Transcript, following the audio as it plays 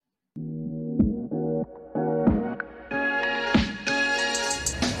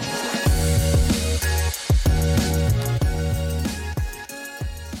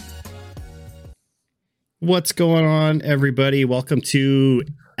What's going on, everybody? Welcome to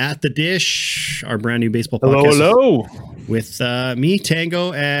At the Dish, our brand new baseball Hello, podcast. hello. With me,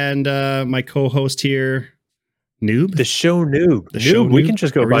 Tango, and my co-host here, Noob. The show noob. The show We Noob. can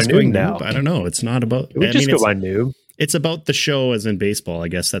just go Are we by just noob going now. I don't know. It's not about. We just go by noob. It's about the show, as in baseball. I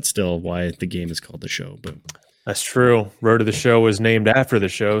guess that's still why the game is called the show. But That's true. Road to the Show was named after the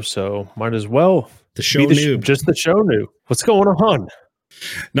show, so might as well the show be Noob. just the show noob. What's going on?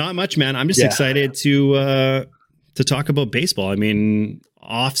 Not much, man. I'm just excited to talk about baseball. I mean,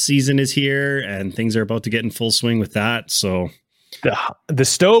 off season is here, and things are about to get in full swing with that. So The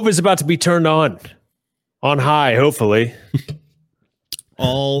stove is about to be turned on high, hopefully.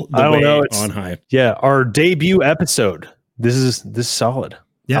 all the way on high. Yeah, our debut episode. This is solid.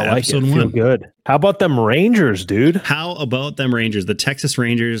 Yeah, I like episode it. Feel 1. good. How about them Rangers, dude? How about them Rangers? The Texas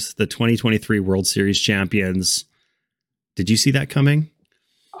Rangers, the 2023 World Series champions. Did you see that coming?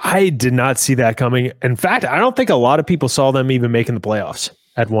 I did not see that coming. In fact, I don't think a lot of people saw them even making the playoffs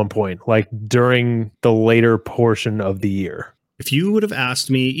at one point, like during the later portion of the year. If you would have asked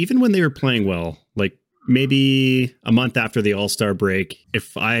me, even when they were playing well, like maybe a month after the All-Star break,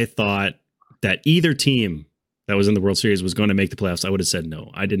 if I thought that either team that was in the World Series was going to make the playoffs, I would have said no.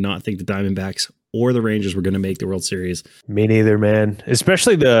 I did not think the Diamondbacks or the Rangers were going to make the World Series. Me neither, man.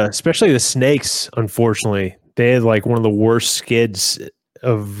 Especially the Snakes, unfortunately. They had like one of the worst skids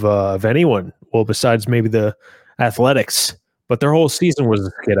of anyone. Well, besides maybe the Athletics. But their whole season was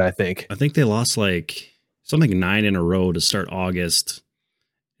a skid, I think. I think they lost like something 9 in a row to start August.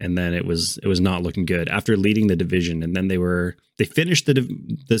 And then it was not looking good after leading the division. And then they finished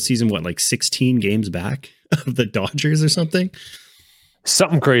the season, like 16 games back of the Dodgers or something.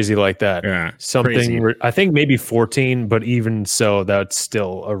 Something crazy like that. Yeah. Something, I think maybe 14, but even so, that's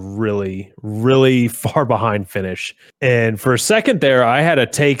still a really, really far behind finish. And for a second there, I had a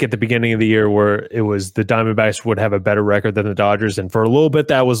take at the beginning of the year where it was the Diamondbacks would have a better record than the Dodgers. And for a little bit,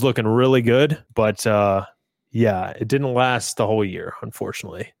 that was looking really good. But yeah, it didn't last the whole year,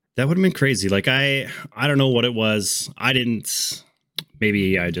 unfortunately. That would have been crazy. Like, I don't know what it was.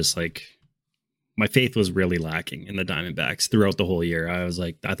 Maybe I just my faith was really lacking in the Diamondbacks throughout the whole year.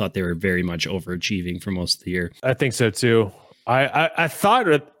 I thought they were very much overachieving for most of the year. I think so too. I thought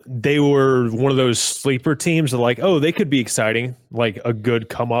that they were one of those sleeper teams that like, oh, they could be exciting, like a good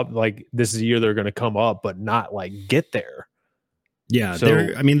come up. Like this is the year they're going to come up, but not like get there. Yeah, so,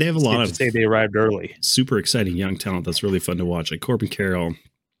 they have a lot of say they arrived early. Super exciting young talent that's really fun to watch. Like Corbin Carroll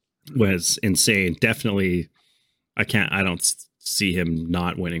was insane. Definitely, I don't see him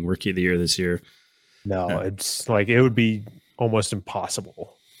not winning Rookie of the Year this year. No, it's like it would be almost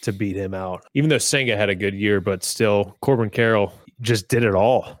impossible to beat him out. Even though Senga had a good year, but still, Corbin Carroll just did it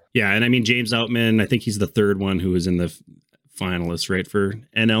all. Yeah, and I mean, James Outman, I think he's the third one who was in the finalists, right, for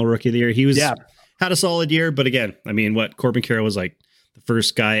NL Rookie of the Year. He had a solid year, but again, I mean, Corbin Carroll was like the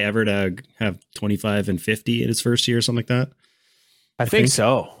first guy ever to have 25 and 50 in his first year or something like that. I think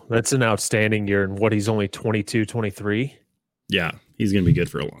so. That's an outstanding year. And he's only 22, 23. Yeah, he's going to be good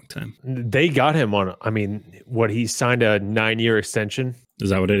for a long time. They got him on, he signed a 9-year extension. Is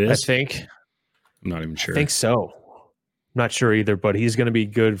that what it is? I think. I'm not even sure. I think so. I'm not sure either, but he's going to be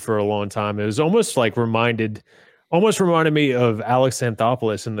good for a long time. It was almost reminded me of Alex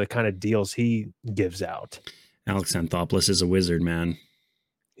Anthopoulos and the kind of deals he gives out. Alex Anthopoulos is a wizard, man.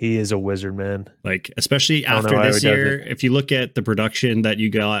 He is a wizard, man. Like, especially after this year, if you look at the production that you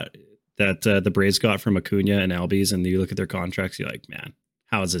got, that the Braves got from Acuna and Albies, and you look at their contracts, you're like, man,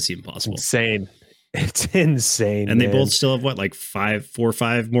 how is this even possible? Insane. It's insane. And they both still have 4 or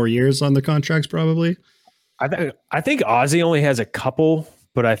 5 more years on their contracts, probably. I think Ozzy only has a couple,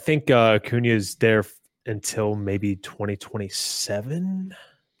 but I think Acuna is there until maybe 2027,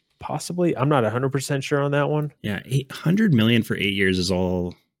 possibly. I'm not 100% sure on that one. Yeah, $800 million for 8 years is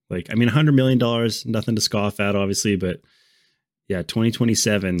all $100 million, nothing to scoff at, obviously, but yeah,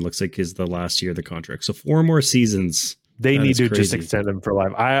 2027 looks like is the last year of the contract. So 4 more seasons. They need to just extend them for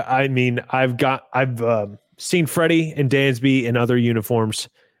life. I mean, I've seen Freddie and Dansby in other uniforms.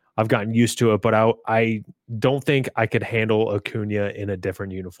 I've gotten used to it, but I don't think I could handle Acuna in a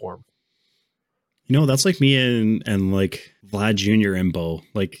different uniform. You know, that's like me and like Vlad Jr. and Bo.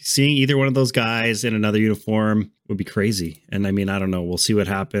 Like seeing either one of those guys in another uniform would be crazy. And I mean, I don't know. We'll see what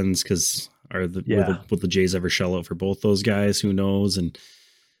happens because will the Jays ever shell out for both those guys? Who knows? And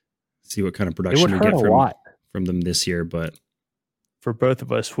see what kind of production we get from them this year. But for both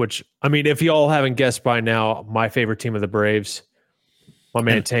of us, which I mean, if you all haven't guessed by now, my favorite team of the Braves, my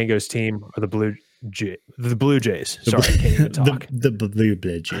man Tango's team, are the Blue Jays. Sorry, I can't even talk. The Blue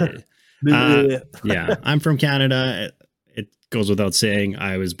Jays. Yeah, I'm from Canada. it goes without saying,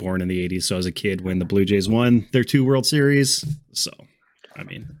 I was born in the 80s. So I was a kid when the Blue Jays won their 2 World Series. So, I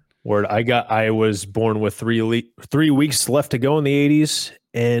mean, I was born with 3 weeks left to go in the 80s,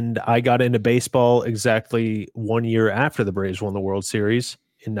 and I got into baseball exactly 1 year after the Braves won the World Series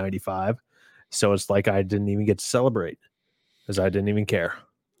in 95. So it's like I didn't even get to celebrate because I didn't even care.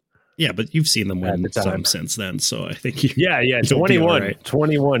 Yeah, but you've seen them win some since then. So I think you. Yeah.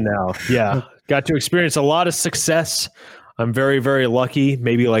 21 now. Yeah. Got to experience a lot of success. I'm very, very lucky.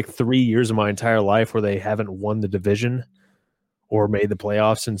 Maybe like 3 years of my entire life where they haven't won the division or made the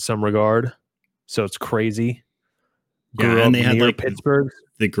playoffs in some regard. So it's crazy. Yeah, and they had like Pittsburgh,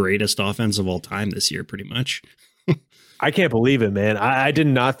 the greatest offense of all time this year, pretty much. I can't believe it, man. I did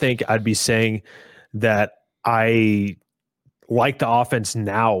not think I'd be saying that I like the offense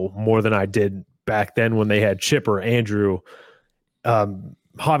now more than I did back then when they had Chipper, Andrew,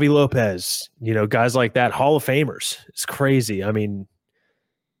 Javi Lopez, guys like that, Hall of Famers. It's crazy. I mean,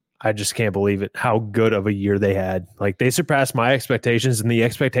 I just can't believe it, how good of a year they had. Like, they surpassed my expectations, and the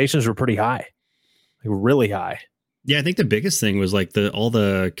expectations were pretty high, really high. Yeah, I think the biggest thing was like all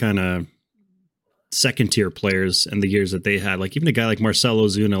the kind of second tier players and the years that they had. Like even a guy like Marcelo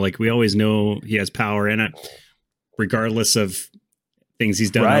Zuna, like we always know he has power in it, regardless of things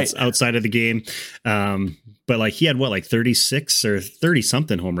he's done outside of the game. But like he had 36 or 30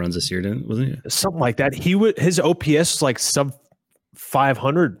 something home runs this year, wasn't he? Something like that. His OPS was like sub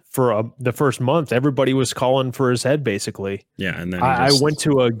 500 for the first month. Everybody was calling for his head, basically. Yeah, and then I went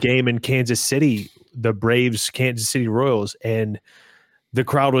to a game in Kansas City, the Braves Kansas City Royals, and the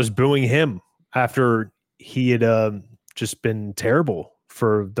crowd was booing him after he had just been terrible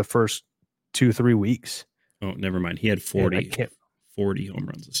for the first 2-3 weeks. Oh, never mind. He had 40 home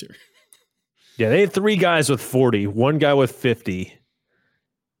runs this year. Yeah, they had 3 guys with 40, one guy with 50,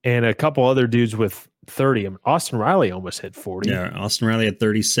 and a couple other dudes with 30. I mean, Austin Riley almost hit 40. Yeah, Austin Riley had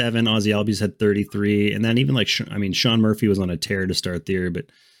 37. Ozzie Albies had 33. And then even Sean Murphy was on a tear to start the year, but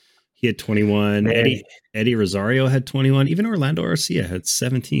he had 21. Eddie Rosario had 21. Even Orlando Arcia had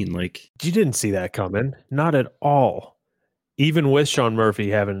 17. Like, you didn't see that coming. Not at all. Even with Sean Murphy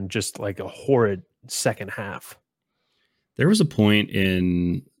having just like a horrid second half. There was a point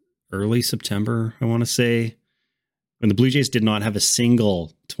in early September, I want to say, when the Blue Jays did not have a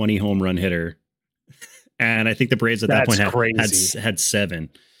single 20 home run hitter. And I think the Braves at that point had 7.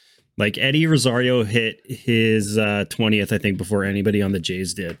 Like Eddie Rosario hit his 20th, I think, before anybody on the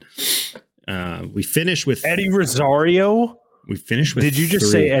Jays did. We finished with Eddie Rosario. We finished with. Did you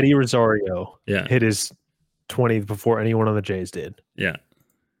just say Eddie Rosario? Yeah, hit his 20th before anyone on the Jays did. Yeah,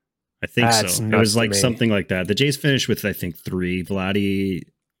 I think so. It was like something like that. The Jays finished with, I think, 3: Vladdy,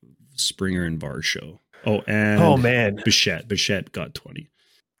 Springer, and Varsho. Oh man, Bichette got 20.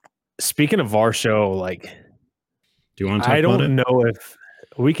 Speaking of Varsho, like, do you want to talk about it? I don't know if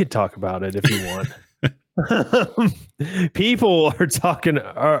we could talk about it if you want. People are talking.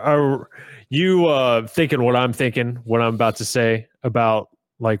 Are you thinking what I'm thinking? What I'm about to say about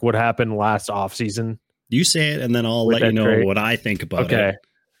like what happened last offseason? You say it, and then I'll let you know what I think about it.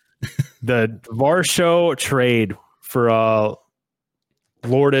 The Varsho trade for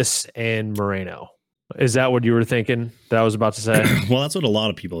Lourdes and Moreno. Is that what you were thinking that I was about to say? Well, that's what a lot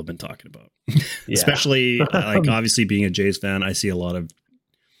of people have been talking about. Yeah. Especially, like, obviously being a Jays fan, I see a lot of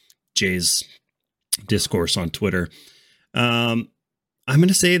Jays discourse on Twitter. I'm going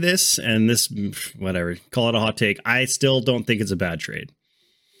to say this, and this, whatever, call it a hot take. I still don't think it's a bad trade.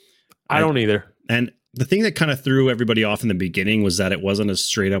 I don't either. And the thing that kind of threw everybody off in the beginning was that it wasn't a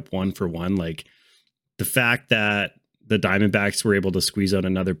straight up 1-for-1. Like the fact that the Diamondbacks were able to squeeze out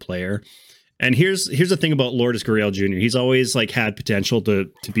another player. And here's the thing about Lourdes Gurriel Jr. He's always like had potential to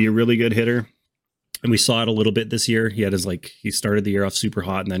be a really good hitter. And we saw it a little bit this year. He started the year off super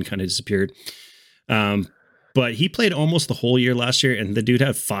hot and then kind of disappeared. But he played almost the whole year last year, and the dude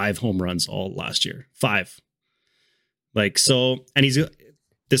had 5 home runs all last year. 5. Like, so, and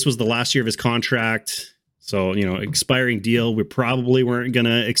this was the last year of his contract. So, expiring deal. We probably weren't going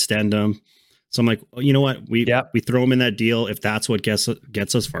to extend him. So I'm like, you know what? We throw him in that deal. If that's what gets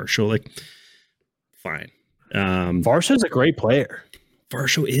us Varsho, like, fine. Varsho's a great player.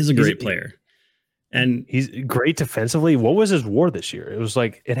 Varsho is a great player. And he's great defensively. What was his WAR this year? It was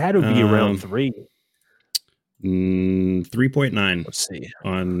like, it had to be around 3. 3.9. Let's see.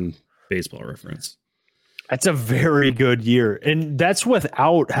 On Baseball Reference. That's a very good year. And that's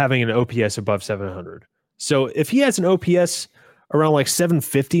without having an OPS above 700. So if he has an OPS around like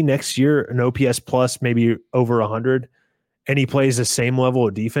 750 next year, an OPS plus maybe over 100, and he plays the same level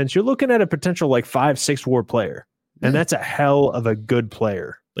of defense, you're looking at a potential like 5-6 WAR player. And that's a hell of a good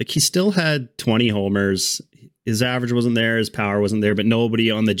player. Like, he still had 20 homers. his average wasn't there, his power wasn't there, but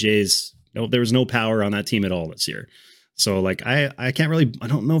nobody on the Jays, no, there was no power on that team at all this year. So like, I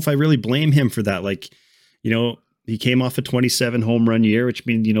don't know if I really blame him for that. Like, he came off a 27 home run year, which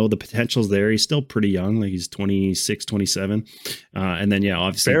means, the potential's there. He's still pretty young. Like he's 26, 27. And then,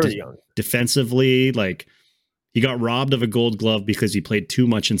 obviously very young. Defensively, like he got robbed of a Gold Glove because he played too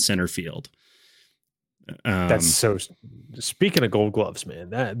much in center field. That's so. Speaking of Gold Gloves, man,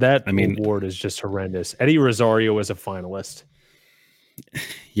 that award is just horrendous. Eddie Rosario was a finalist.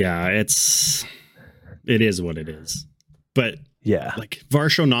 Yeah, it is what it is. But yeah, like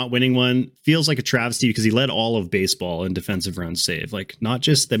Varsho not winning one feels like a travesty because he led all of baseball in defensive runs saved. Like not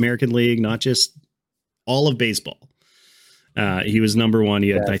just the American League, not just all of baseball. He was number one. He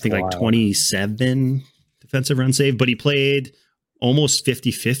had, I think, like 27 defensive runs saved, but he played almost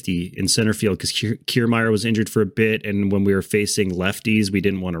 50-50 in center field because Kiermaier was injured for a bit. And when we were facing lefties, we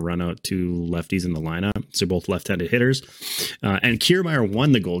didn't want to run out two lefties in the lineup. So both left-handed hitters. And Kiermaier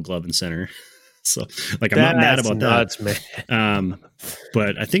won the Gold Glove in center. So like, I'm not mad about nuts, that. Man.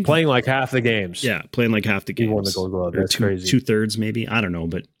 But I think playing like half the games. Yeah. Playing like half the games. He won the Gold Glove. That's crazy. 2/3 maybe. I don't know.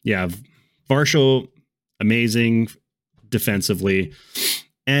 But yeah, Varsho, amazing defensively.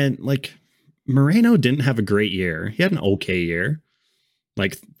 And like Moreno didn't have a great year. He had an okay year.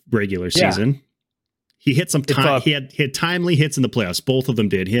 Like regular season. Yeah. He hit some time. He had timely hits in the playoffs. Both of them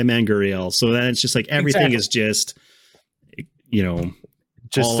did, him and Gurriel. So then it's just like everything is just,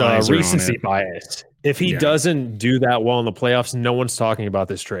 recency bias. If he doesn't do that well in the playoffs, no one's talking about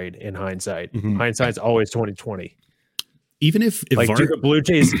this trade in hindsight. Mm-hmm. Hindsight's always 2020. Even if do the Blue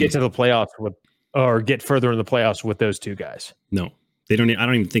Jays get to the playoffs or get further in the playoffs with those two guys? No, they don't. I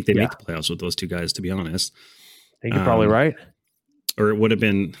don't even think they make the playoffs with those two guys, to be honest. I think you're probably right. Or it would have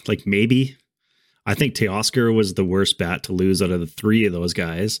been like maybe. I think Teoscar was the worst bat to lose out of the three of those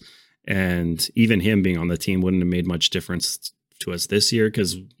guys. And even him being on the team wouldn't have made much difference to us this year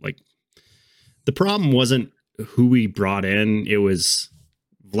because like the problem wasn't who we brought in. It was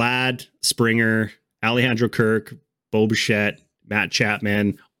Vlad, Springer, Alejandro Kirk, Bo Bichette, Matt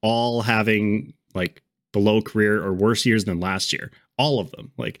Chapman, all having like below career or worse years than last year. All of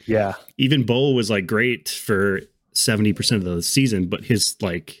them. Like, yeah, even Bo was like great for 70% of the season, but his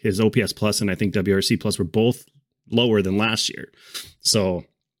OPS plus and I think WRC plus were both lower than last year. So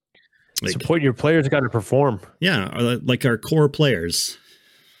support your players got to perform. Yeah, like our core players.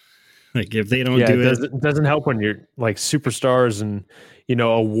 Like if they don't do it doesn't help when you're like superstars and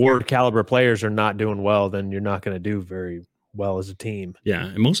award caliber players are not doing well, then you're not going to do very well as a team. Yeah,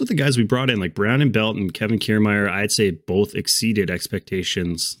 and most of the guys we brought in, like Brown and Belt and Kevin Kiermaier, I'd say both exceeded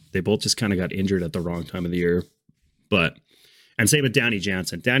expectations. They both just kind of got injured at the wrong time of the year. And same with Danny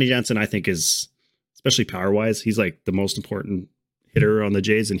Jansen. Danny Jansen, I think, is, especially power-wise, he's like the most important hitter on the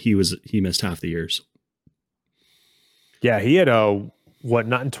Jays, and he missed half the years. Yeah, he had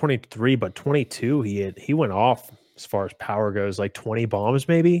not in 23, but 22, he went off as far as power goes, like 20 bombs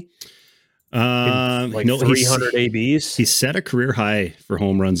maybe. 300 ABs. He set a career high for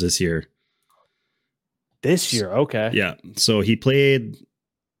home runs this year. This year, okay. Yeah, so he played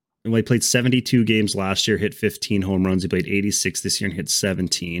 72 games last year, hit 15 home runs. He played 86 this year and hit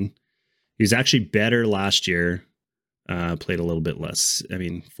 17. He was actually better last year. Played a little bit less.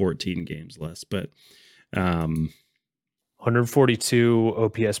 14 games less, but 142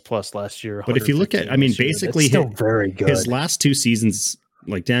 OPS plus last year. But if you look at, basically still very good. His last two seasons,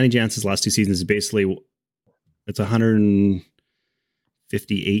 like Danny Jansen's last two seasons, is basically it's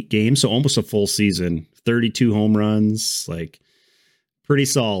 158 games, so almost a full season. 32 home runs, like pretty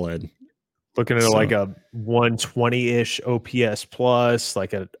solid. Looking at like a 120-ish OPS plus,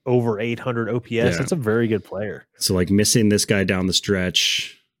 like an over 800 OPS. Yeah. That's a very good player. So like missing this guy down the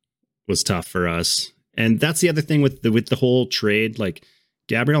stretch was tough for us. And that's the other thing with the whole trade. Like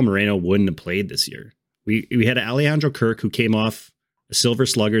Gabriel Moreno wouldn't have played this year. We had Alejandro Kirk who came off a Silver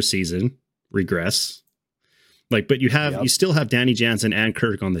Slugger season, regress. Like, but you still have Danny Jansen and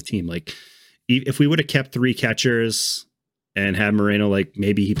Kirk on the team. Like if we would have kept three catchers and had Moreno, like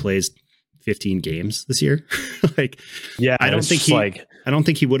maybe he plays 15 games this year. Like, yeah, I don't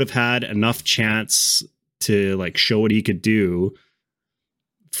think he would have had enough chance to like show what he could do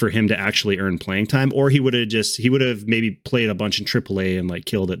for him to actually earn playing time, or he would have maybe played a bunch in AAA and like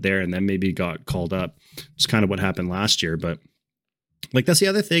killed it there and then maybe got called up. It's kind of what happened last year. But like, that's the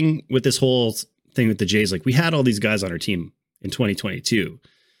other thing with this whole thing with the Jays. Like we had all these guys on our team in 2022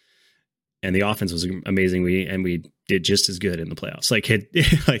 and the offense was amazing. We did just as good in the playoffs. Like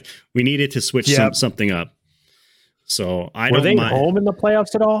we needed to switch something up. So were they home in the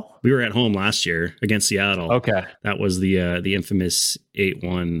playoffs at all? We were at home last year against Seattle. Okay. That was the infamous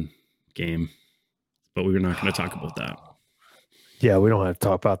 8-1 game. but we were not going to talk about that. Yeah, we don't have to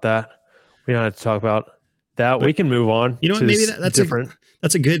talk about that. We don't have to talk about that. But we can move on. You know what? Maybe that's different.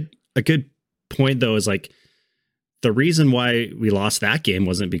 That's a good point, though, is like the reason why we lost that game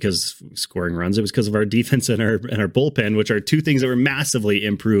wasn't because scoring runs. It was because of our defense and our bullpen, which are two things that were massively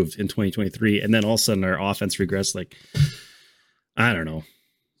improved in 2023. And then all of a sudden our offense regressed. Like, I don't know.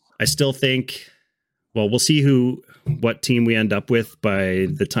 I still think, well, we'll see what team we end up with by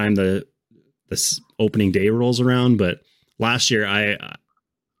the time this opening day rolls around. But last year,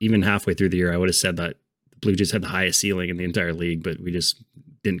 even halfway through the year, I would have said that the Blue Jays had the highest ceiling in the entire league, but we just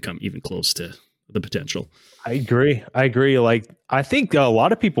didn't come even close to the potential. I agree. Like, I think a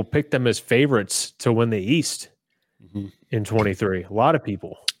lot of people picked them as favorites to win the East in 23. A lot of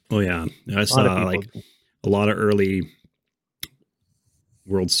people. Oh yeah. I saw like a lot of early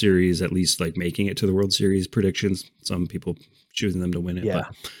World Series, at least like making it to the World Series predictions. Some people choosing them to win it. Yeah.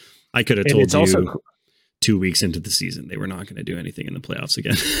 But I could have told you 2 weeks into the season, they were not going to do anything in the playoffs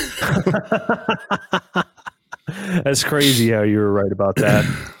again. That's crazy how you were right about that.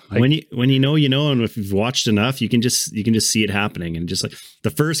 When you know, and if you've watched enough, you can just see it happening. And just like the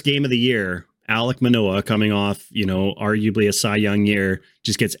first game of the year, Alek Manoah coming off, arguably a Cy Young year,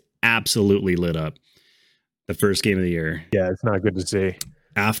 just gets absolutely lit up. The first game of the year. Yeah, it's not good to see.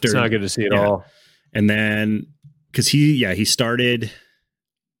 It's not good to see at all. And then because he started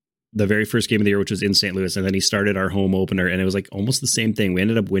the very first game of the year, which was in St. Louis, and then he started our home opener, and it was like almost the same thing. We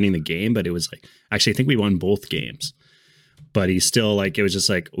ended up winning the game, but it was like, actually, I think we won both games. But he's still like, it was just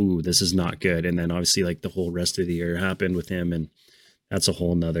like, ooh, this is not good. And then obviously like the whole rest of the year happened with him, and that's a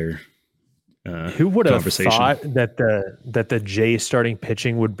whole nother who would have thought that the Jays starting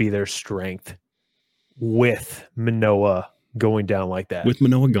pitching would be their strength with Manoah going down like that? With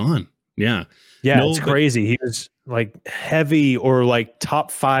Manoah gone. Yeah. Yeah, it's crazy. He was like heavy or like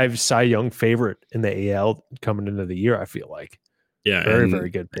top 5 Cy Young favorite in the AL coming into the year, I feel like. Yeah. Very, very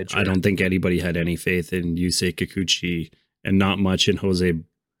good pitcher. I don't think anybody had any faith in Yusei Kikuchi and not much in Jose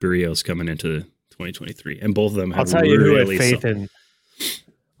Barrios coming into 2023. And both of them have I'll tell you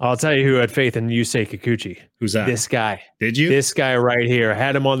who had faith in Yusei Kikuchi. Who's that? This guy. Did you? This guy right here.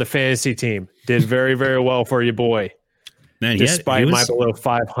 Had him on the fantasy team. Did very, very well for you, boy. Man, despite my below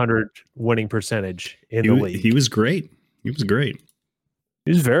 500 winning percentage in the league. He was great. He was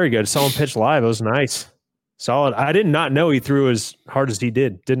very good. Saw him pitch live. It was nice. Solid. I did not know he threw as hard as he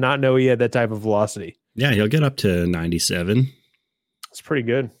did. Did not know he had that type of velocity. Yeah, he'll get up to 97. It's pretty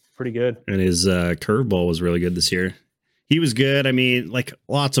good. And his curveball was really good this year. He was good. I mean, like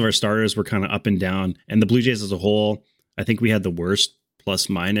lots of our starters were kind of up and down. And the Blue Jays as a whole, I think we had the worst plus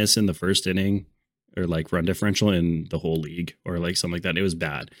minus in the first inning, or like run differential in the whole league, or like something like that. It was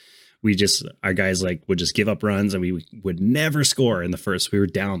bad. Our guys like would just give up runs, and we would never score in the first. We were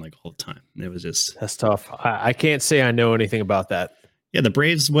down like all the time. And it was just, that's tough. I can't say I know anything about that. Yeah, the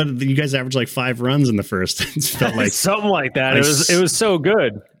Braves, you guys averaged like 5 runs in the first. It felt like something like that. It was so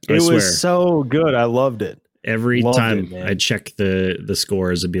good. It was so good. I loved it. Every time I'd check the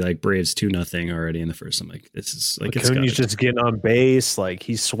scores, it'd be like Braves 2-0 already in the first. I'm like, this is like, Acuna's just getting on base. Like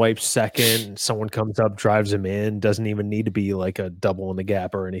he swipes second, someone comes up, drives him in. Doesn't even need to be like a double in the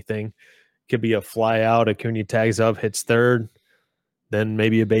gap or anything. Could be a fly out. Acuna tags up, hits third, then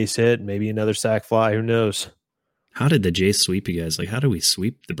maybe a base hit, maybe another sac fly. Who knows? How did the Jays sweep you guys? Like, how do we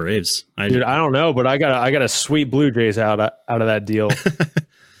sweep the Braves? I don't know, but I got a sweep Blue Jays out of that deal.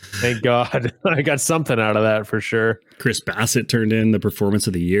 Thank God. I got something out of that for sure. Chris Bassett turned in the performance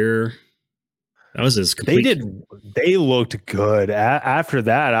of the year. That was his complete. They looked good. After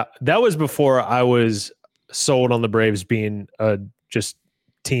that, that was before I was sold on the Braves being a just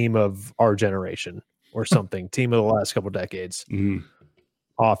team of our generation or something, team of the last couple decades. Mm-hmm.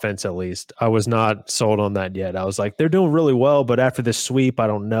 Offense, at least. I was not sold on that yet. I was like, they're doing really well, but after this sweep, I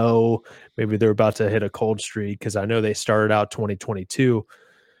don't know. Maybe they're about to hit a cold streak, because I know they started out 2022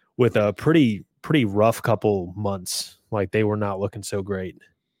 with a pretty rough couple months. Like they were not looking so great.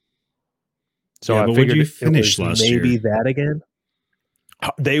 So I figured you finish last year? Maybe that again.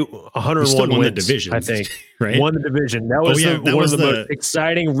 They 101 wins, the division, I think. Right? Won the division. That was one of the most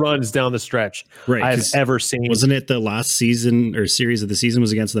exciting runs down the stretch I've ever seen. Wasn't it the last season or series of the season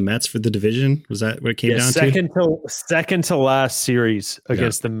was against the Mets for the division? Was that what it came down to? Second to last series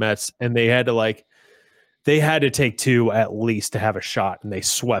against the Mets, and they had to take 2 at least to have a shot, and they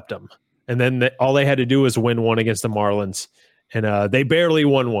swept them. And then all they had to do was win one against the Marlins. And they barely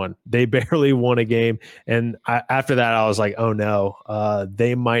won one. They barely won a game. And after that, I was like, oh, no,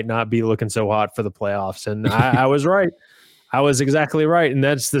 they might not be looking so hot for the playoffs. And I was right. I was exactly right. And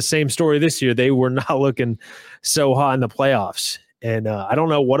that's the same story this year. They were not looking so hot in the playoffs. And I don't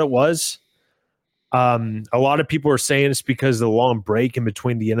know what it was. A lot of people are saying it's because of the long break in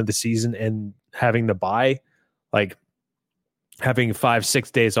between the end of the season and having the bye, like having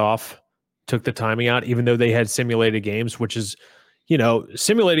 5-6 days off took the timing out, even though they had simulated games, which is,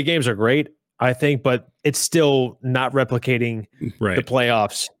 simulated games are great, I think, but it's still not replicating the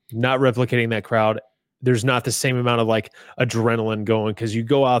playoffs, not replicating that crowd. There's not the same amount of like adrenaline going because you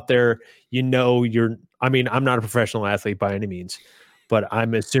go out there, I'm not a professional athlete by any means, but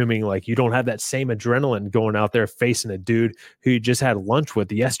I'm assuming like you don't have that same adrenaline going out there facing a dude who you just had lunch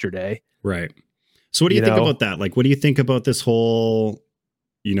with yesterday. Right. So what do you think about that? Like, what do you think about this whole,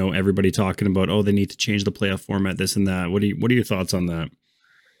 everybody talking about, they need to change the playoff format, this and that. What are your thoughts on that?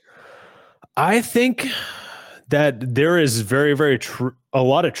 I think that there is very, very a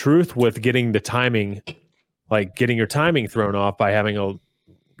lot of truth with getting the timing, like getting your timing thrown off by having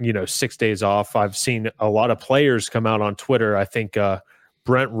 6 days off. I've seen a lot of players come out on Twitter. I think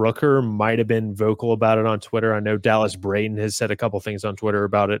Brent Rooker might have been vocal about it on Twitter. I know Dallas Braden has said a couple things on Twitter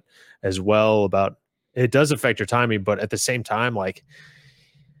about it as well, about it does affect your timing, but at the same time, like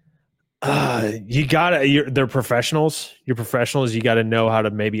they're professionals. You're professionals. You got to know how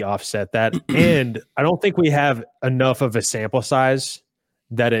to maybe offset that. And I don't think we have enough of a sample size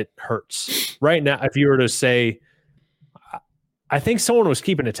that it hurts right now. If you were to say, I think someone was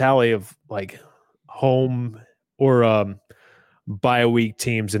keeping a tally of like home or bye week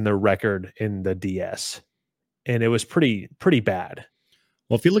teams in their record in the DS, and it was pretty bad.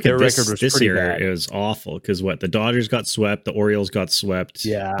 Well, if you look at this year, bad. It was awful because the Dodgers got swept, the Orioles got swept,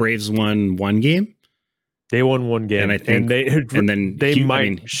 Braves won one game. They won one game, and I think,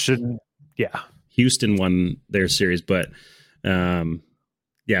 shouldn't. Yeah, Houston won their series, but so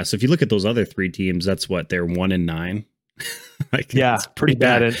if you look at those other three teams, that's they're 1-9. It's pretty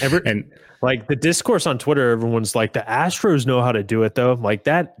bad. And like the discourse on Twitter, everyone's like, the Astros know how to do it though. Like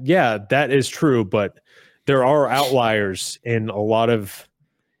that, that is true, but there are outliers in a lot of,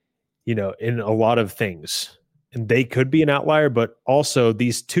 things, and they could be an outlier, but also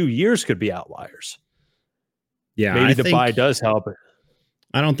these 2 years could be outliers. Yeah. Maybe the bye does help.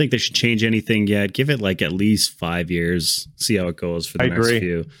 I don't think they should change anything yet. Give it like at least 5 years, see how it goes for the next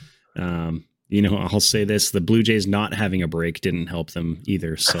few. I'll say this, the Blue Jays not having a break didn't help them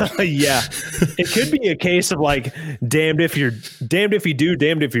either. So yeah, it could be a case of like, damned if you do,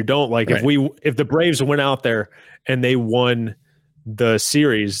 damned if you don't. Like if the Braves went out there and they won the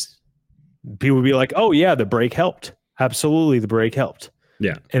series, people would be like, oh yeah, the break helped. Absolutely. The break helped.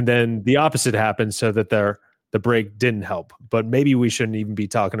 Yeah. And then the opposite happened so that the break didn't help, but maybe we shouldn't even be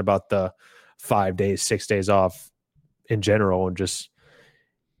talking about the 5 days, 6 days off in general. And just,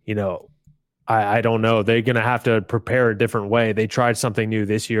 I don't know. They're going to have to prepare a different way. They tried something new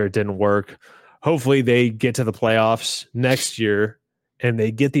this year. It didn't work. Hopefully they get to the playoffs next year and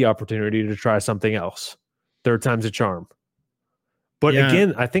they get the opportunity to try something else. Third time's a charm. But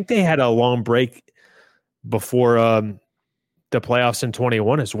again, I think they had a long break before the playoffs in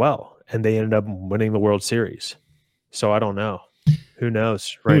 21 as well. And they ended up winning the World Series. So I don't know. Who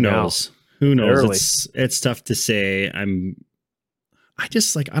knows right now? Who knows? It's tough to say. I don't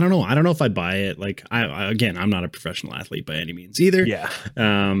know. I don't know if I buy it. Like I'm not a professional athlete by any means either. Yeah.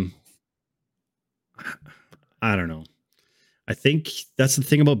 I don't know. I think that's the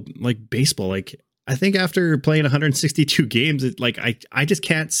thing about like baseball. Like I think after playing 162 games, I just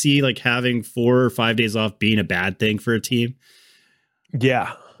can't see like having 4 or 5 days off being a bad thing for a team.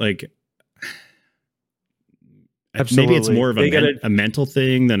 Yeah. Like absolutely. Maybe it's more of a mental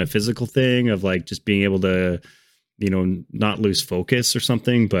thing than a physical thing of like just being able to, not lose focus or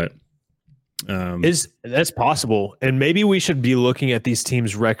something, but that's possible. And maybe we should be looking at these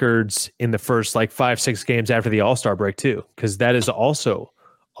teams' records in the first like 5-6 games after the All-Star break too, because that is also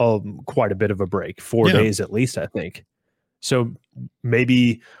quite a bit of a break, 4 days at least, I think. So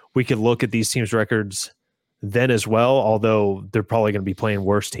maybe we could look at these teams' records then as well, although they're probably going to be playing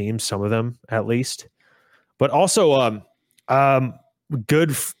worse teams, some of them at least. But also,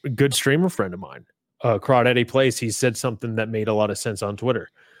 good streamer friend of mine, Crawdaddy Place, he said something that made a lot of sense on Twitter,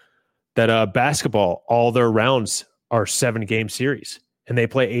 that basketball, all their rounds are 7-game series, and they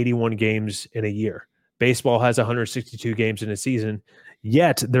play 81 games in a year. Baseball has 162 games in a season,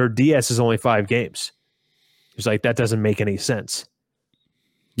 yet their DS is only 5 games. It's like, that doesn't make any sense.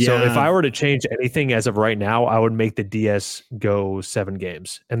 Yeah. So if I were to change anything as of right now, I would make the DS go 7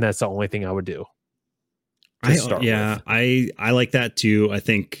 games, and that's the only thing I would do. I like that too. I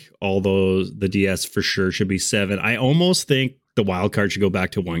think the DS for sure should be 7. I almost think the wild card should go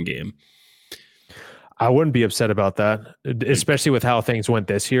back to 1 game. I wouldn't be upset about that, especially with how things went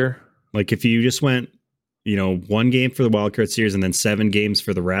this year. Like if you just went, 1 game for the wild card series and then 7 games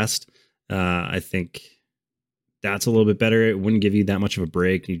for the rest, I think that's a little bit better. It wouldn't give you that much of a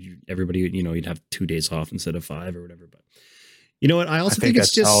break. Everybody, you'd have 2 days off instead of 5 or whatever. But you know what? I also think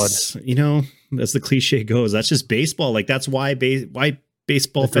it's just, solid. As the cliche goes, that's just baseball. Like that's why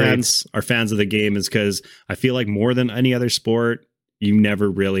baseball fans are fans of the game, is because I feel like more than any other sport, you never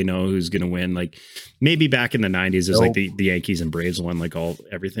really know who's going to win. Like maybe back in the 90s, it was like the Yankees and Braves won like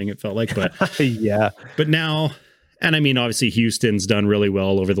everything, it felt like. But yeah. But now, and I mean, obviously Houston's done really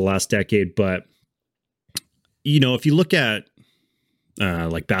well over the last decade. But, if you look at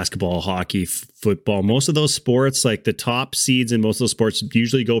like basketball, hockey, football, most of those sports, like the top seeds in most of those sports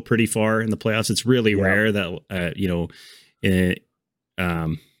usually go pretty far in the playoffs. It's really rare that,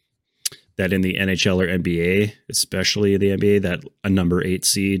 that in the NHL or NBA, especially the NBA, that a number 8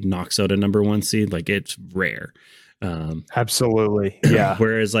 seed knocks out a number 1 seed. Like it's rare. Absolutely. Yeah.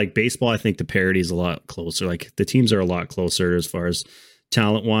 Whereas like baseball, I think the parity is a lot closer. Like the teams are a lot closer as far as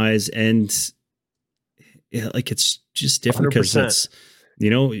talent wise. And like it's just different because it's,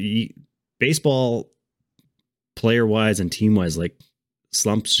 baseball player wise and team wise, like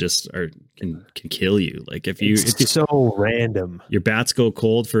slumps just can kill you. Like if you so random, your bats go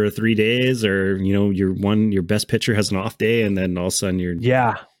cold for 3 days, or your best pitcher has an off day, and then all of a sudden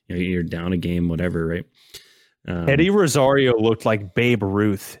you're down a game, whatever, right? Eddie Rosario looked like Babe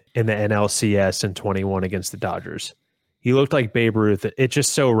Ruth in the NLCS in 21 against the Dodgers. He looked like Babe Ruth. It's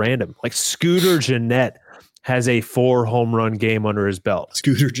just so random. Like Scooter Gennett has a 4 home run game under his belt.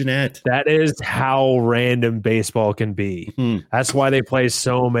 Scooter Gennett. That is how random baseball can be. That's why they play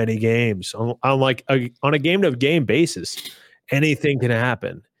so many games. On a game-to-game basis, anything can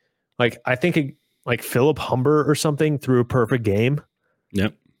happen. Like I think like Philip Humber or something threw a perfect game.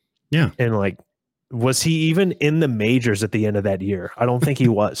 Yep. Yeah. And like, was he even in the majors at the end of that year? I don't think he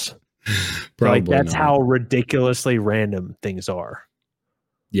was. Probably like that's not. how ridiculously random things are.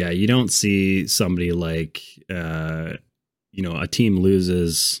 Yeah, you don't see somebody like, a team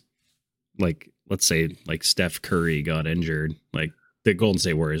loses, like, let's say, like Steph Curry got injured. Like, the Golden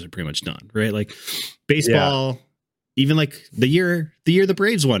State Warriors are pretty much done, right? Like, baseball, even like the year the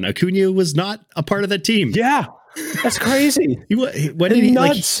Braves won, Acuna was not a part of that team. Yeah, that's crazy. When did he,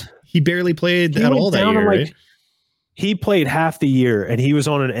 nuts. Like, he barely played at all that year, right? He played half the year, and he was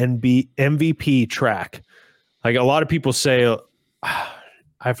on an MVP track. Like, a lot of people say...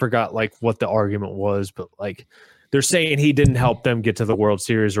 I forgot like what the argument was, but like they're saying he didn't help them get to the World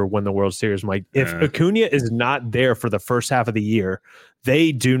Series or win the World Series. I'm like, if Acuna is not there for the first half of the year,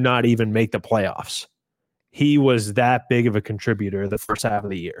 they do not even make the playoffs. He was that big of a contributor the first half of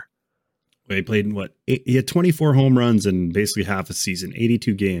the year. He played he had 24 home runs in basically half a season,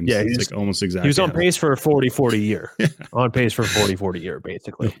 82 games. Yeah, it's like almost exactly. He was on pace for a 40-40 year. On pace for a 40-40 year,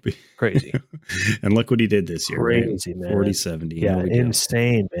 basically. Crazy. And look what he did this year. Crazy, man. 40-70. Yeah,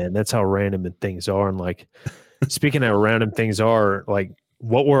 insane, man. That's how random things are. And like, speaking of random things are, like,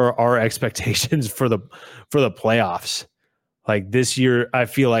 what were our expectations for the playoffs? Like this year, I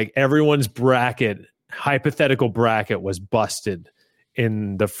feel like everyone's hypothetical bracket was busted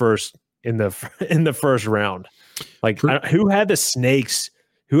in the first round. Like who had the Snakes,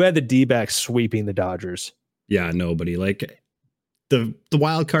 who had the D-backs sweeping the Dodgers? Yeah, nobody. Like the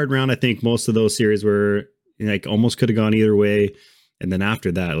wild card round, I think most of those series were like almost could have gone either way. And then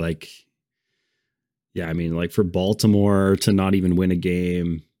after that, like, yeah, I mean, like for Baltimore to not even win a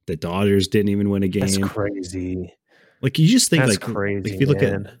game, the Dodgers didn't even win a game. That's crazy. Like you just think, that's like crazy, if you look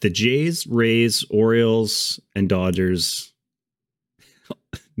at the Jays, Rays, Orioles, and Dodgers,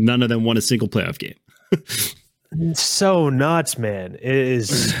 none of them won a single playoff game. So nuts, man. It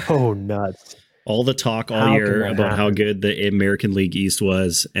is so nuts. All the talk all year about how good the American League East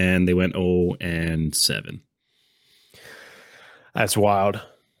was, and they went 0-7. That's wild.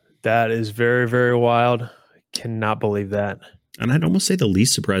 That is very, very wild. Cannot believe that. And I'd almost say the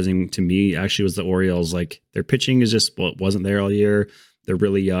least surprising to me actually was the Orioles. Like their pitching is just wasn't there all year. They're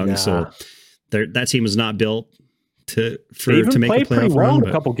really young, so that team was not built to make a playoff run.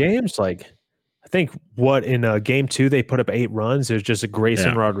 A couple games, like I think in game 2 they put up 8 runs. It was just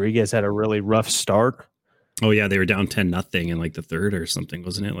Grayson Rodriguez had a really rough start. Oh yeah, they were down 10-0 in like the third or something,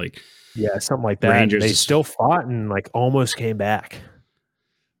 wasn't it? Like something like that. Rangers they still fought and like almost came back.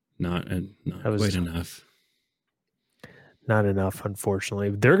 Not quite enough. Not enough, unfortunately.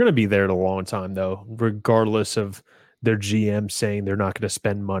 They're going to be there a long time though, regardless of their GM saying they're not going to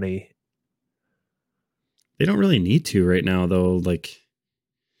spend money. They don't really need to right now, though. Like,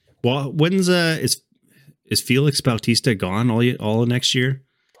 well, when's is Felix Bautista gone all next year?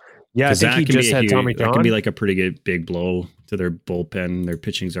 Yeah, I think he just had Tommy John. That can be like a pretty good big blow to their bullpen. Their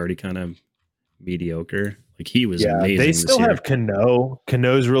pitching's already kind of mediocre. Like he was Yeah, amazing. they still this year. have Cano.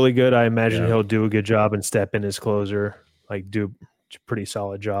 Cano's really good. I imagine Yeah. he'll do a good job and step in as closer. Like do a pretty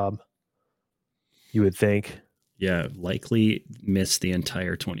solid job. You would think. Yeah, likely miss the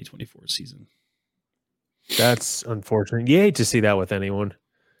entire 2024 season. That's unfortunate. You hate to see that with anyone.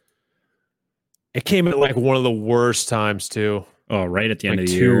 It came at like one of the worst times too. Oh, right at the end Like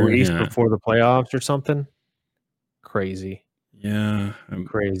of the 2 year. weeks Yeah. before the playoffs or something. Crazy. Yeah.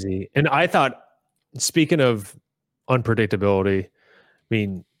 Crazy. And I thought, speaking of unpredictability, I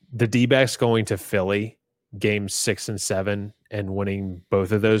mean, the D-backs going to Philly games 6 and 7 and winning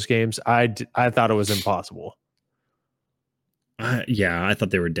both of those games, I thought it was impossible. Yeah, I thought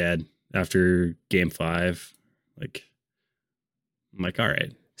they were dead after game 5. Like, I'm like, all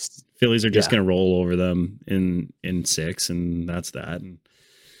right, Phillies are just going to roll over them in 6, and that's that.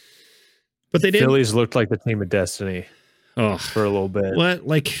 But they did. Phillies looked like the team of destiny for a little bit. What?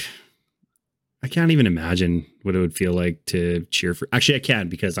 Like, I can't even imagine what it would feel like to cheer for. Actually, I can,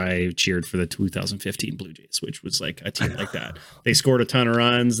 because I cheered for the 2015 Blue Jays, which was like a team like that. They scored a ton of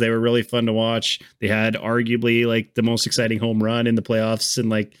runs. They were really fun to watch. They had arguably like the most exciting home run in the playoffs.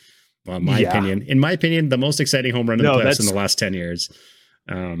 And like, well, in my opinion, the most exciting home run in the playoffs in the last 10 years.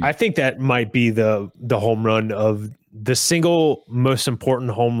 I think that might be the home run of the single most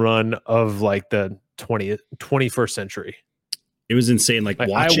important home run of like the 21st century. It was insane. Like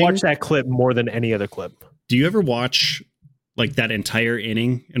watching, I watched that clip more than any other clip. Do you ever watch like that entire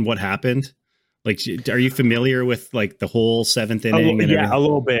inning and what happened? Like, are you familiar with like the whole 7th inning? A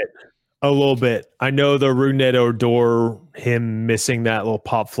little bit. I know the Rougned Odor, him missing that little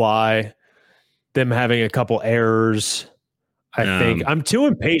pop fly, them having a couple errors. I think I'm too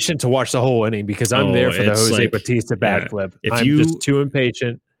impatient to watch the whole inning because I'm there for the Jose Bautista bat flip. I'm just too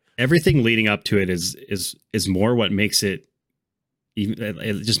impatient. Everything leading up to it is more what makes it.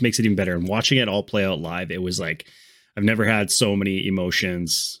 It just makes it even better. And watching it all play out live, it was like I've never had so many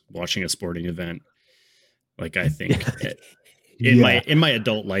emotions watching a sporting event. Like I think in my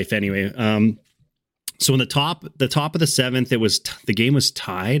adult life anyway. So in the top of the 7th, it was the game was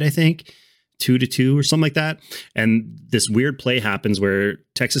tied, I think 2-2 or something like that. And this weird play happens where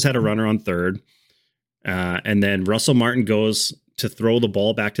Texas had a runner on third, and then Russell Martin goes to throw the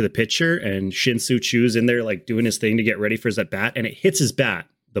ball back to the pitcher, and Shin-Soo Choo's in there like doing his thing to get ready for his at bat, and it hits his bat.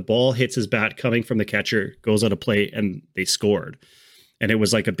 The ball hits his bat coming from the catcher, goes out of play, and they scored. And it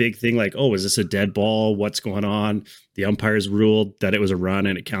was like a big thing, like, oh, is this a dead ball? What's going on? The umpires ruled that it was a run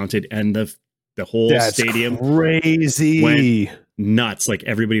and it counted, and the whole stadium crazy went nuts. Like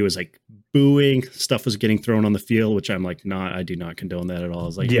everybody was like booing, stuff was getting thrown on the field, which I'm like, I do not condone that at all.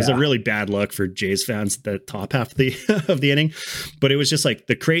 It's like it was a really bad look for Jays fans at the top half of the of the inning. But it was just like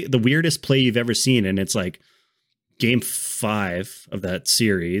the weirdest play you've ever seen, and it's like game 5 of that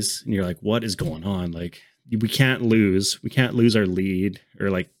series, and you're like, what is going on? Like we can't lose our lead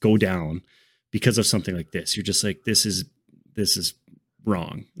or like go down because of something like this. You're just like, this is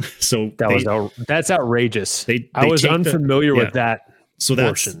wrong. So that's outrageous. I was unfamiliar with that. So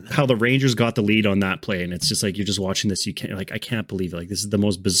that's how the Rangers got the lead on that play. And it's just like, you're just watching this. You can't I can't believe it. Like, this is the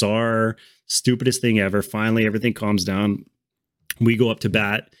most bizarre, stupidest thing ever. Finally, everything calms down. We go up to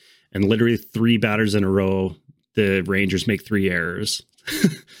bat, and literally 3 batters in a row, the Rangers make 3 errors.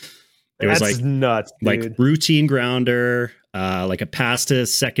 It was like nuts, dude. Like routine grounder, like a pass to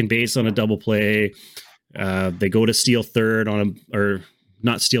second base on a double play. They go to steal third or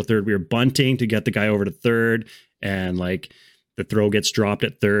not steal third. We were bunting to get the guy over to third, and like the throw gets dropped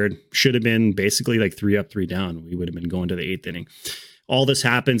at third. Should have been basically like 3 up, 3 down. We would have been going to the 8th inning. All this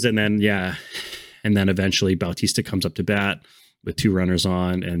happens, and then eventually Bautista comes up to bat with 2 runners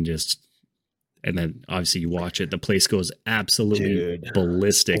on, and then obviously you watch it. The place goes absolutely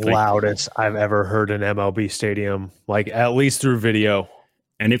ballistic. Loudest I've ever heard in MLB stadium, like at least through video.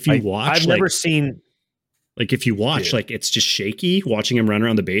 And if you watch, I've never seen. Like if you watch, like it's just shaky watching him run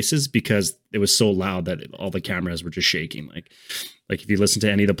around the bases because it was so loud that all the cameras were just shaking. Like if you listen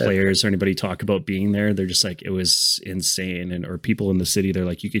to any of the players or anybody talk about being there, they're just like, it was insane. Or people in the city, they're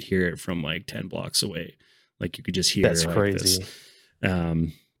like, you could hear it from like 10 blocks away. Like you could just hear. That's like crazy.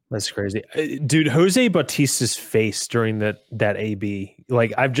 This. That's crazy, dude. Jose Bautista's face during that AB,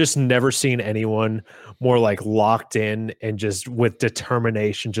 like I've just never seen anyone more like locked in and just with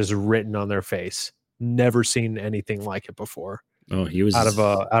determination just written on their face. Never seen anything like it before. Oh, he was out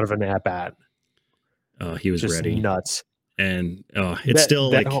of an at bat. Oh, he was just ready. Nuts. And it's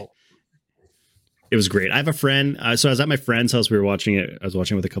still like It was great. I have a friend. So I was at my friend's house. We were watching it. I was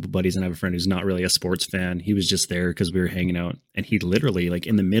watching it with a couple buddies, and I have a friend who's not really a sports fan. He was just there because we were hanging out, and he literally, like,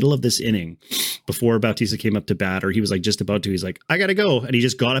 in the middle of this inning, before Bautista came up to bat, or he was like just about to, he's like, I gotta go, and he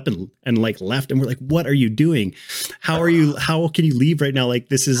just got up and like left, and we're like, what are you doing? How can you leave right now? Like,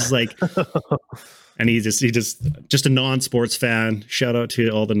 this is like. And he just a non-sports fan. Shout out to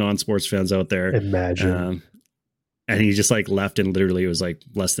all the non-sports fans out there. Imagine. And he just like left, and literally it was like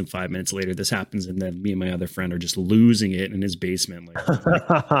less than 5 minutes later this happens, and then me and my other friend are just losing it in his basement.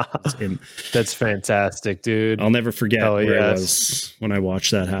 That's fantastic, dude. I'll never forget where I was when I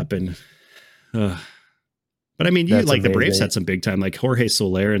watched that happen. But I mean, you like amazing. The Braves had some big time, like Jorge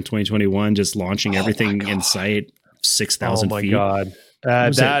Soler in 2021, just launching everything in sight, 6,000 feet. Oh my God.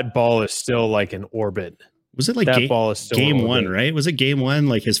 That ball is still like in orbit. Was it like that ball is still game one, right? Was it game one?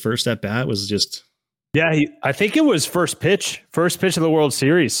 Like his first at bat was just. Yeah, I think it was first pitch of the World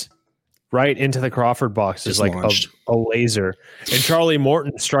Series, right into the Crawford box. Is like a laser. And Charlie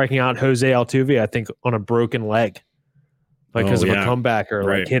Morton striking out Jose Altuve, I think, on a broken leg, like because of a comeback or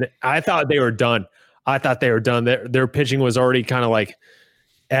like hit it. I thought they were done. Their pitching was already kind of like,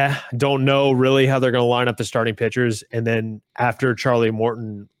 don't know really how they're going to line up the starting pitchers. And then after Charlie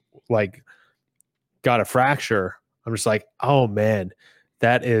Morton like got a fracture, I'm just like, oh man.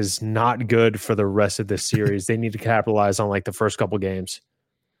 That is not good for the rest of this series. They need to capitalize on like the first couple games.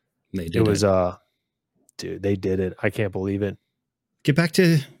 They did. It was dude, they did it. I can't believe it. Get back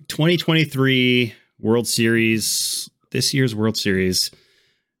to 2023 World Series. This year's World Series.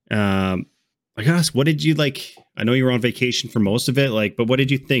 I guess, what did you like? I know you were on vacation for most of it, like, but what did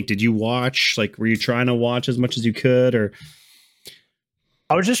you think? Did you watch? Like, were you trying to watch as much as you could, or?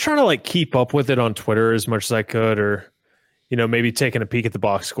 I was just trying to like keep up with it on Twitter as much as I could, or. You know, maybe taking a peek at the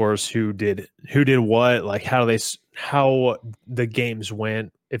box scores, who did what, like how the games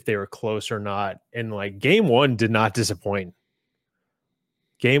went, if they were close or not. And like game one did not disappoint.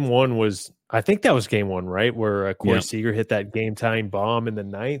 Game one I think that was game one, right? Where Corey Seager hit that game time bomb in the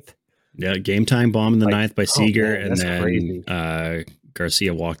ninth. Yeah. Game time bomb in the ninth by Seager. Man, and then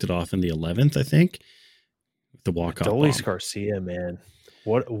Garcia walked it off in the 11th, I think. With the walk-off bomb. Adolis Garcia, man.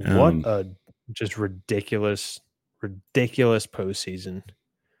 What a just ridiculous postseason.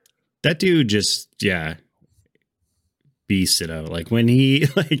 That dude just beast it out. Like when he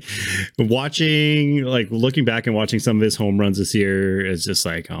like watching, like looking back and watching some of his home runs this year, is just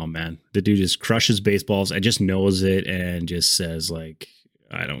like, oh man, the dude just crushes baseballs and just knows it and just says like,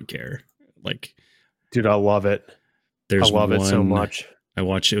 I don't care. Like, dude, I love it. I love it so much. I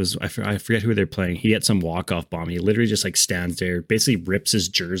watched I forget who they're playing. He had some walk-off bomb. He literally just like stands there, basically rips his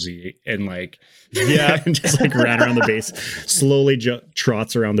jersey and like, and just like ran around the base, slowly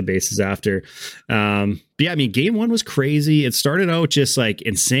trots around the bases after. But yeah, I mean, game one was crazy. It started out just like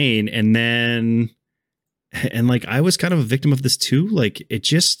insane. And then, like, I was kind of a victim of this too. Like it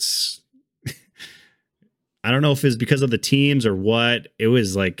just, I don't know if it's because of the teams or what. It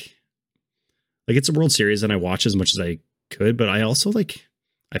was like it's a World Series and I watch as much as I could, but I also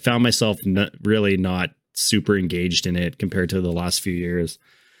I found myself not super engaged in it compared to the last few years.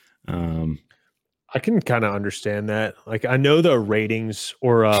 I can kind of understand that. Like I know the ratings,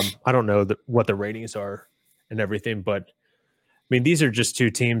 or I don't know what the ratings are and everything, but I mean, these are just two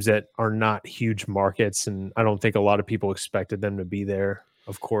teams that are not huge markets, and I don't think a lot of people expected them to be there,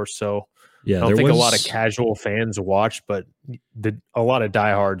 of course. So yeah, I don't think a lot of casual fans watch, but a lot of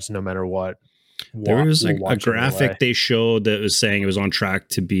diehards, no matter what. There was a graphic they showed that was saying it was on track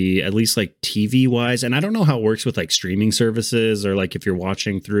to be, at least like TV wise. And I don't know how it works with like streaming services, or like if you're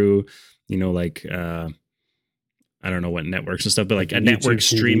watching through, you know, like, I don't know what networks and stuff, but like a network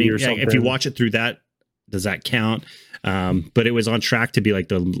TV streaming, if you watch it through that, does that count? But it was on track to be like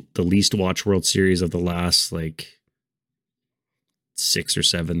the least watched World Series of the last like 6 or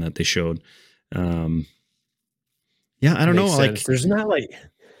 7 that they showed. Yeah, I don't know. Sense. Like there's not like,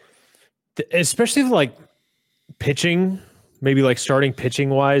 especially like pitching, maybe like starting pitching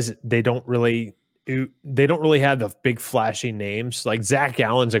wise, they don't really have the big flashy names. Like Zach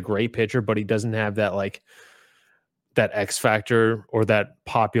Gallen's a great pitcher, but he doesn't have that like that X factor or that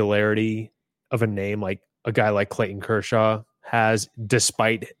popularity of a name like a guy like Clayton Kershaw has.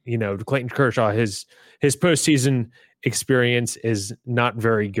 Despite, you know, Clayton Kershaw, his postseason experience is not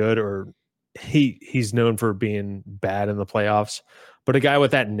very good, or he's known for being bad in the playoffs. But a guy with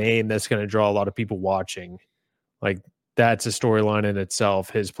that name that's going to draw a lot of people watching, like that's a storyline in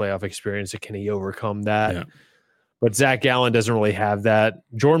itself. His playoff experience, can he overcome that? Yeah. But Zach Gallen doesn't really have that.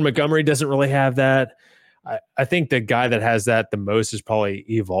 Jordan Montgomery doesn't really have that. I think the guy that has that the most is probably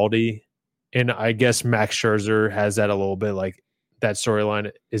Eovaldi. And I guess Max Scherzer has that a little bit. Like that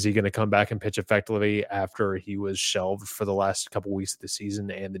storyline. Is he going to come back and pitch effectively after he was shelved for the last couple weeks of the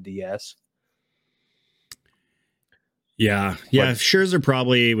season and the DS? Yeah. Scherzer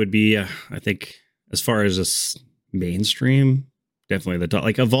probably would be, I think, as far as this mainstream, definitely the top.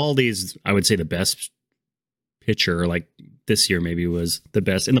 Like Evaldi's, I would say the best pitcher, like this year maybe was the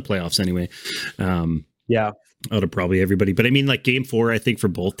best in the playoffs anyway. Yeah. Out of probably everybody. But I mean, like game 4, I think for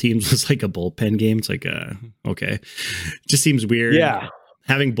both teams was like a bullpen game. It's like, okay. Just seems weird. Yeah.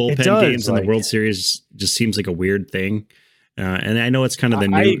 Having bullpen games in the World Series just seems like a weird thing. And I know it's kind of the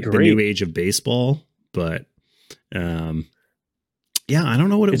new age of baseball, but yeah, I don't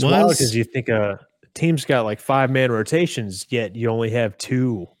know what it was. Because you think a team's got like 5-man rotations, yet you only have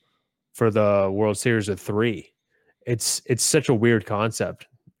 2 for the World Series of 3. It's such a weird concept.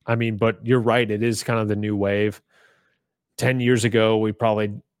 I mean, but you're right. It is kind of the new wave. 10 years ago, we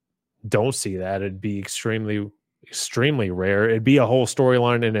probably don't see that. It'd be extremely, extremely rare. It'd be a whole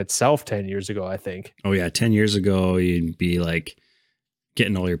storyline in itself 10 years ago, I think. Oh, yeah. 10 years ago, you'd be like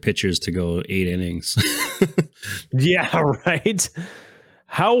getting all your pitchers to go 8 innings. Yeah, right.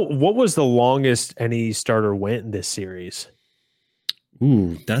 What was the longest any starter went in this series?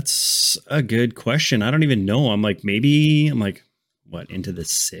 Ooh, that's a good question. I don't even know. I'm like, what, into the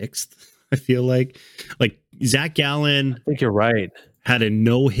 6th? I feel like Zach Gallen. I think you're right. Had a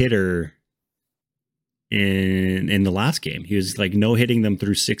no-hitter in the last game. He was like no-hitting them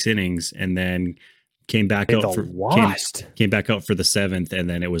through 6 innings and then came back out for the 7th, and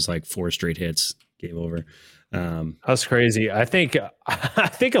then it was like 4 straight hits. Game over. That's crazy. I think a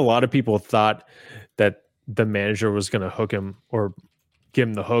lot of people thought that the manager was going to hook him or give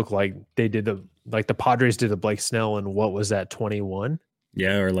him the hook like they did the Padres did to Blake Snell in what was that 21?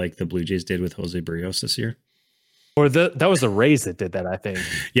 Yeah, or like the Blue Jays did with Jose Barrios this year. Or that was the Rays that did that, I think.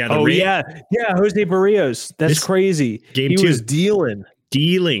 Yeah. Yeah, Jose Barrios. That's crazy. Game 2 was dealing,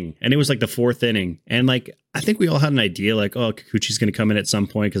 and it was like the 4th inning, and like I think we all had an idea, like, oh, Kikuchi's going to come in at some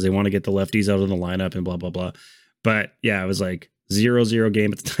point because they want to get the lefties out of the lineup and blah blah blah. But yeah, it was like 0-0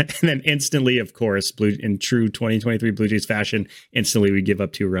 game at the time, and then instantly, of course, in true 2023 Blue Jays fashion, instantly we give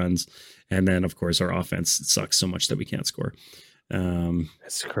up 2 runs, and then of course our offense sucks so much that we can't score.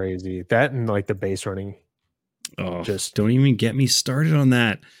 That's crazy. That and like the base running. Oh, just don't even get me started on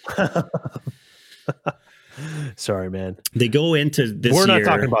that. Sorry, man. They go into this. We're not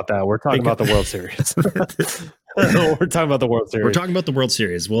talking about that. We're talking about the World Series. We're talking about the World Series. We're talking about the World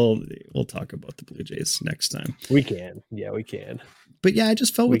Series. We'll talk about the Blue Jays next time. We can. Yeah, we can. But yeah, I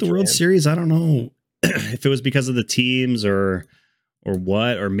just felt with the World Series, I don't know if it was because of the teams or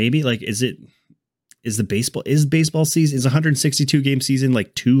what, or maybe like is baseball season, is 162 game season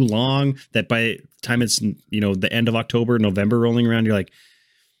like too long that by the time it's, the end of October, November rolling around, you're like,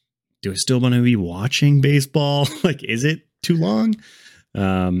 do I still want to be watching baseball? Like, is it too long?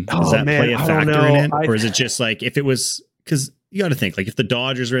 Does that play a factor in it? Or is it just like, if it was, because you got to think, like, if the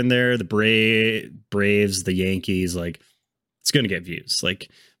Dodgers are in there, the Braves, the Yankees, like, it's going to get views.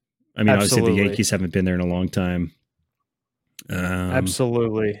 Like, I mean, obviously the Yankees haven't been there in a long time.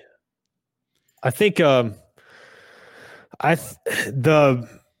 Absolutely. I think the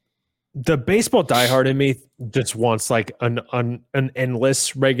baseball diehard in me just wants like an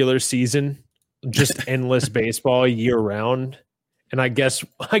endless regular season, just endless baseball year round. And I guess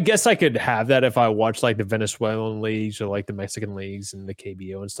I could have that if I watch like the Venezuelan leagues or like the Mexican leagues and the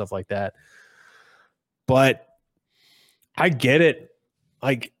KBO and stuff like that. But I get it.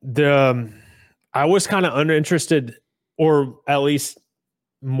 Like I was kind of uninterested, or at least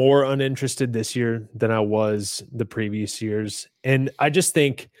more uninterested this year than I was the previous years. And I just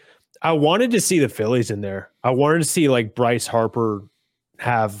think I wanted to see the Phillies in there. I wanted to see like Bryce Harper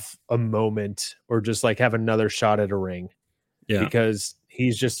have a moment or just like have another shot at a ring. Yeah. Because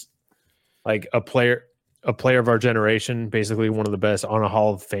he's just like a player of our generation, basically one of the best on a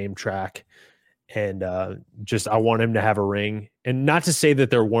Hall of Fame track. And I want him to have a ring. And not to say that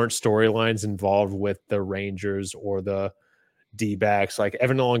there weren't storylines involved with the Rangers or the D-backs. Like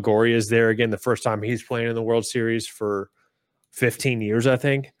Evan Longoria is there again, the first time he's playing in the World Series for 15 years, I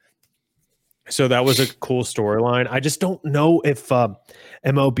think. So that was a cool storyline. I just don't know if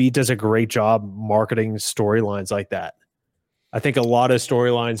MLB does a great job marketing storylines like that. I think a lot of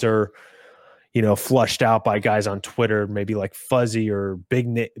storylines are, flushed out by guys on Twitter, maybe like Fuzzy or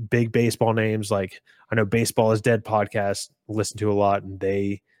big baseball names. Like I know Baseball is Dead podcast, listen to a lot, and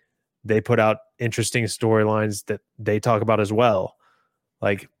they put out interesting storylines that they talk about as well.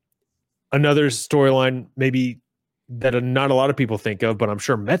 Like another storyline maybe that not a lot of people think of, but I'm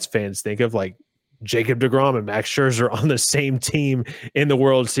sure Mets fans think of, like Jacob deGrom and Max Scherzer on the same team in the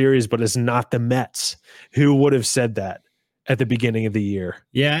World Series, but it's not the Mets. Who would have said that at the beginning of the year.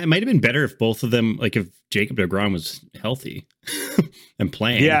 Yeah, it might have been better if both of them, like if Jacob deGrom was healthy and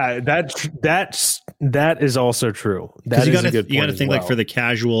playing. Yeah, that is also true. That you is a good point. You got to think like for the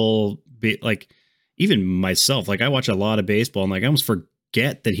casual, like even myself, like I watch a lot of baseball and like I almost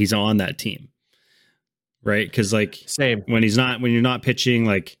forget that he's on that team, right? Because like same when you're not pitching,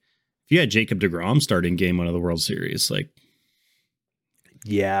 like if you had Jacob deGrom starting game 1 of the World Series, like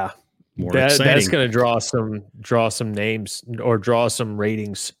more exciting. That's going to draw some names or draw some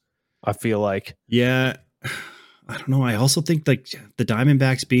ratings. I feel like, yeah, I don't know. I also think like the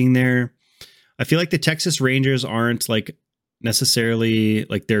Diamondbacks being there, I feel like the Texas Rangers aren't like necessarily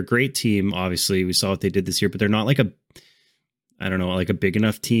like they're a great team. Obviously, we saw what they did this year, but they're not like like a big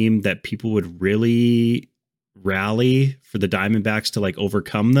enough team that people would really rally for the Diamondbacks to like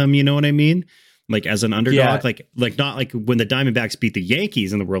overcome them. You know what I mean? Like as an underdog, like not like when the Diamondbacks beat the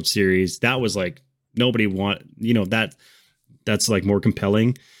Yankees in the World Series, that was like nobody that's like more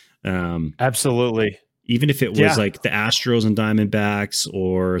compelling. Absolutely. Even if it was like the Astros and Diamondbacks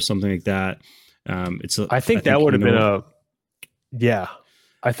or something like that. I think that would have been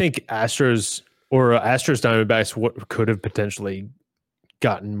I think Astros Diamondbacks could have potentially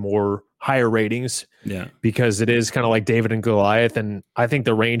gotten more higher ratings. Yeah. Because it is kind of like David and Goliath. And I think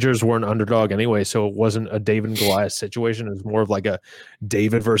the Rangers were an underdog anyway. So it wasn't a David and Goliath situation. It was more of like a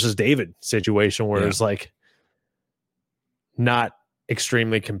David versus David situation where it's like not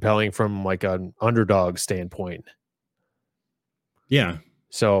extremely compelling from like an underdog standpoint. Yeah.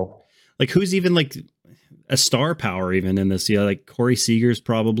 So like who's even like a star power even in this? Yeah. Like Corey Seager's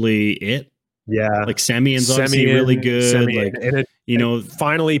probably it. Yeah. Like Semion's obviously really good.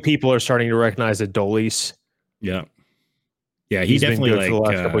 Finally people are starting to recognize Adolis. Yeah. Yeah. He definitely been good for the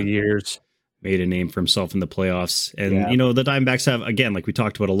last couple of years. Made a name for himself in the playoffs. And, the Diamondbacks have, again, like we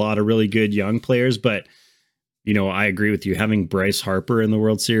talked about, a lot of really good young players, but I agree with you. Having Bryce Harper in the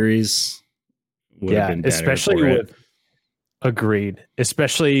World Series would have been better.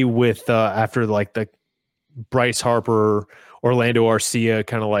 Especially with after like the Bryce Harper, Orlando Arcia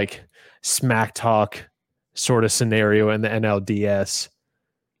kind of like smack talk sort of scenario in the NLDS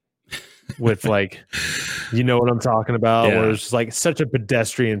with like, you know what I'm talking about, where it's like such a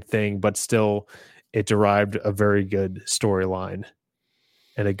pedestrian thing, but still it derived a very good storyline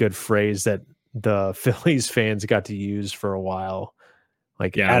and a good phrase that the Phillies fans got to use for a while.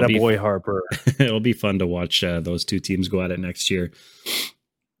 Like, attaboy Harper. It'll be fun to watch those two teams go at it next year.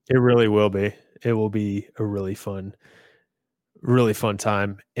 It really will be. It will be a really fun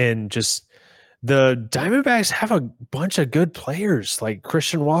time. And just the Diamondbacks have a bunch of good players. Like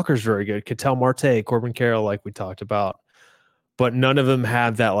Christian Walker's very good. Ketel Marte, Corbin Carroll, like we talked about. But none of them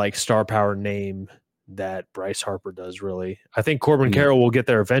have that like star power name that Bryce Harper does, really. I think Corbin Carroll will get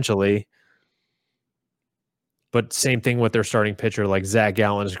there eventually. But same thing with their starting pitcher, like Zach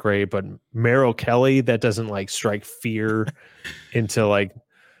Gallen is great, but Merrill Kelly, that doesn't like strike fear into like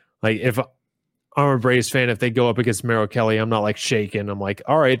if I'm a Braves fan, if they go up against Merrill Kelly, I'm not like shaking. I'm like,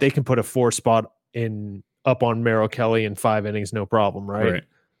 all right, they can put a 4 spot up on Merrill Kelly in 5 innings, no problem, right?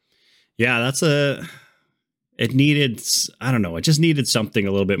 Yeah, it needed, I don't know, it just needed something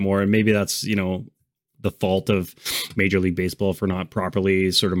a little bit more, and maybe that's the fault of Major League Baseball for not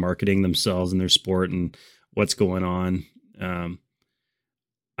properly sort of marketing themselves and their sport and what's going on.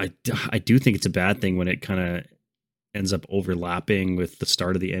 I do think it's a bad thing when it kind of ends up overlapping with the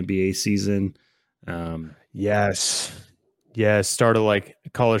start of the NBA season. Yes. Start of like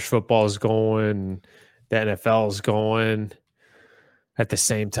college football is going, the NFL is going at the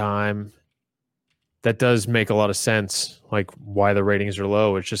same time. That does make a lot of sense, like why the ratings are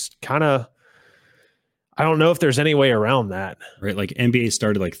low. It's just kind of, I don't know if there's any way around that. Right. Like NBA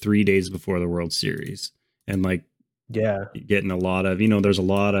started like 3 days before the World Series. And like, getting a lot of, there's a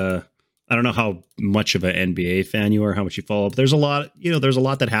lot of, I don't know how much of an NBA fan you are, how much you follow, but there's a lot, there's a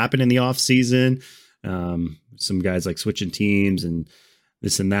lot that happened in the off season. Some guys like switching teams and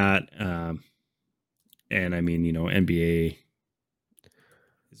this and that. And I mean, NBA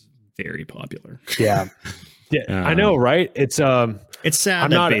is very popular. Yeah. I know, right? It's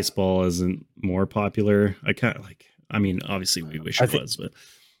sad that baseball isn't more popular. Obviously we wish it was, but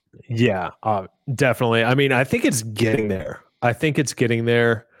yeah, definitely. I mean, I think it's getting there.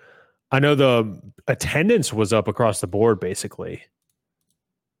 I know the attendance was up across the board, basically,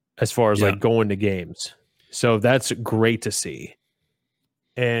 as far as like going to games. So that's great to see.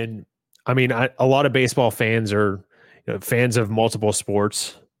 And I mean, a lot of baseball fans are fans of multiple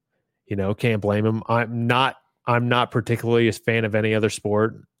sports. Can't blame them. I'm not particularly a fan of any other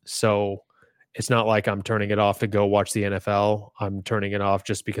sport, so it's not like I'm turning it off to go watch the NFL. I'm turning it off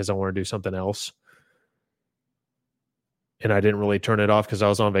just because I want to do something else. and I didn't really turn it off because I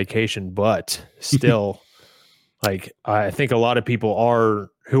was on vacation, but still, like, I think a lot of people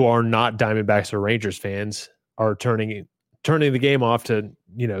who are not Diamondbacks or Rangers fans are turning the game off to,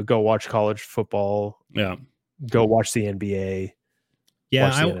 go watch college football. Yeah. Go watch the NBA. Yeah,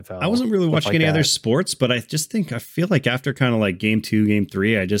 watch the NFL, I wasn't really watching like any that. other sports, but I feel like after kind of like game 2, game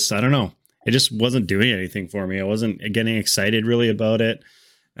 3, I don't know. It just wasn't doing anything for me. I wasn't getting excited really about it.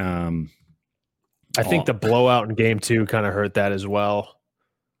 I think the blowout in game 2 kind of hurt that as well.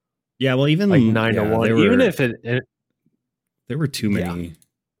 Yeah, well, even like 9-1, even if there were too many. Yeah.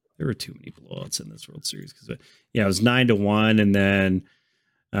 There were too many blowouts in this World Series because it was 9-1, and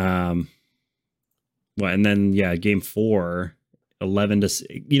then game 4, 11 to,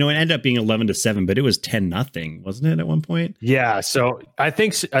 it ended up being 11-7, but it was 10-0, wasn't it, at one point? Yeah. So I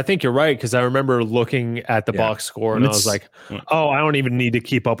think you're right, because I remember looking at the box score and I was like, oh, I don't even need to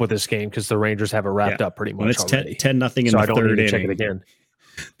keep up with this game because the Rangers have it wrapped up pretty much. When it's already. 10-0 in the I don't third need to inning, check it again.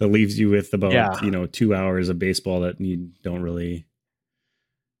 That leaves you with about 2 hours of baseball that you don't really.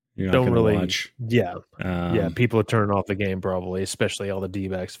 You're not going to watch. Yeah. People are turning off the game probably, especially all the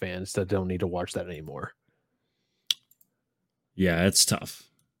D-backs fans that don't need to watch that anymore. Yeah, it's tough.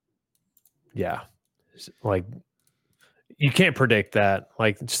 Yeah. Like, you can't predict that,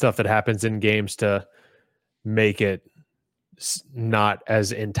 like, stuff that happens in games to make it not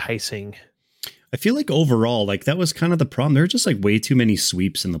as enticing. I feel like overall, like, that was kind of the problem. There were just like way too many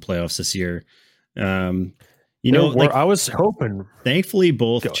sweeps in the playoffs this year. I was hoping. Thankfully,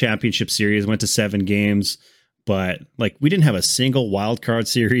 both championship series went to 7 games, but like we didn't have a single wild card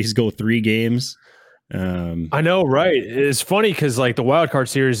series go 3 games. I know, right? It's funny because like the wild card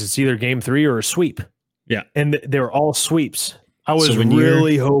series, it's either game 3 or a sweep. Yeah, and they're all sweeps. I was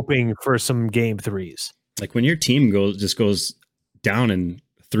really hoping for some game 3s. Like when your team goes down in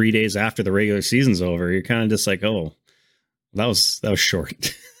 3 days after the regular season's over, you're kind of just like, oh, that was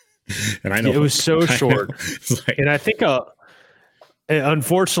short. And I know it was so short. And I think,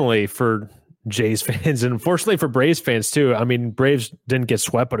 unfortunately for Jays fans and unfortunately for Braves fans too, I mean, Braves didn't get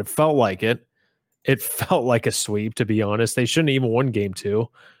swept, but it felt like it. It felt like a sweep, to be honest. They shouldn't even won game 2.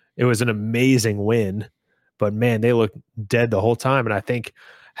 It was an amazing win, but man, they looked dead the whole time. And I think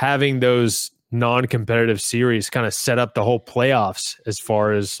having those non-competitive series kind of set up the whole playoffs as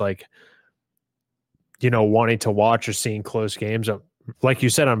far as like, wanting to watch or seeing close games. Like you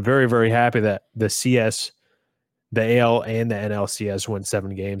said, I'm very, very happy that the CS, the AL, and the NLCS went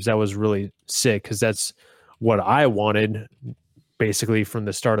 7 games. That was really sick because that's what I wanted basically from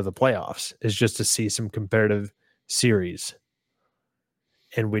the start of the playoffs, is just to see some competitive series.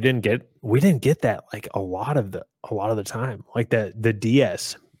 And we didn't get that like a lot of the time. Like the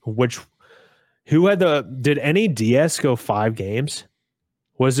DS, did any DS go 5 games?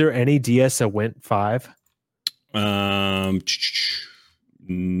 Was there any DS that went 5?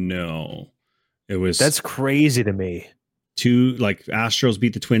 No, that's crazy to me. 2, like Astros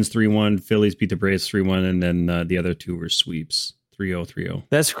beat the Twins 3-1, Phillies beat the Braves 3-1, and then the other 2 were sweeps 3-0, 3-0.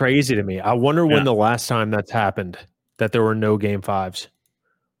 That's crazy to me. I wonder when the last time that's happened, that there were no game 5s.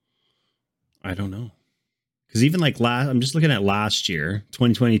 I don't know. Because even like I'm just looking at last year,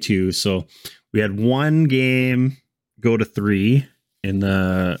 2022. So we had 1 game go to 3 in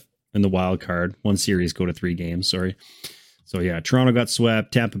the wild card, 1 series go to 3 games. Sorry. So yeah, Toronto got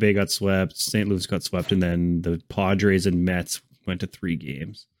swept, Tampa Bay got swept, St. Louis got swept, and then the Padres and Mets went to 3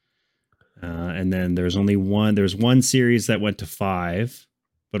 games. And then there's 1 series that went to 5,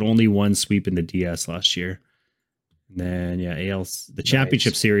 but only 1 sweep in the DS last year. And then the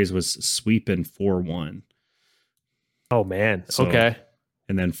championship series was sweeping 4-1. Oh man, okay.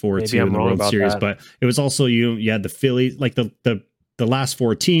 And then 4-2 in the World Series, but it was also you had the Phillies, like the last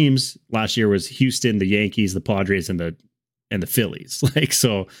 4 teams last year was Houston, the Yankees, the Padres, and the Phillies. Like,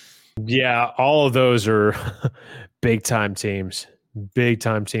 so yeah, all of those are big time teams, a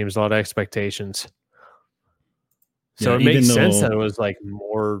lot of expectations. So it makes sense that it was like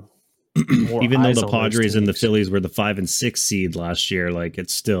more even though the Padres and the Phillies were the 5 and 6 seed last year, like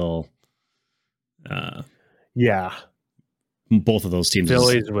it's still both of those teams,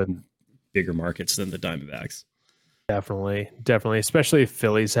 Phillies with bigger markets than the Diamondbacks. Definitely, especially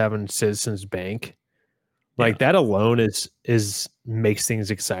Phillies having Citizens Bank. Like that alone is makes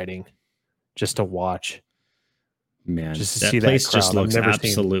things exciting just to watch. Man, just to that see place that crowd. just looks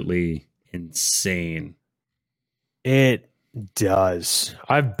absolutely insane. It does.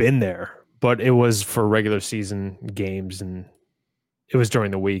 I've been there, but it was for regular season games and it was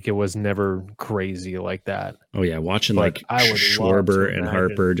during the week. It was never crazy like that. Oh yeah, watching like Schwarber and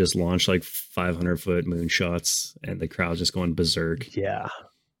Harper just launch like 500-foot moonshots and the crowd just going berserk. Yeah,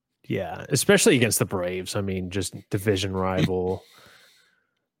 Yeah, especially against the Braves. I mean, just division rival.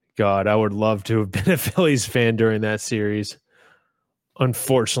 God, I would love to have been a Phillies fan during that series.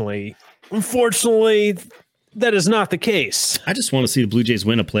 Unfortunately, that is not the case. I just want to see the Blue Jays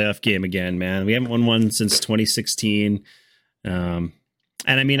win a playoff game again, man. We haven't won one since 2016. And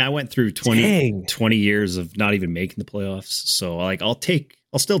I mean, I went through 20 years of not even making the playoffs. So like, I'll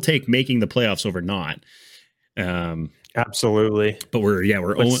still take making the playoffs over not. Absolutely. But we're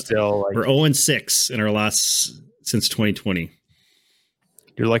 0-6 in our last since 2020.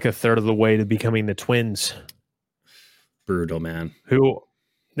 You're like a third of the way to becoming the Twins. Brutal, man. Who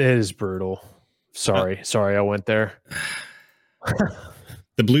is brutal. Sorry, I went there.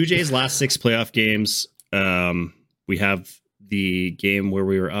 The Blue Jays' last 6 playoff games, we have the game where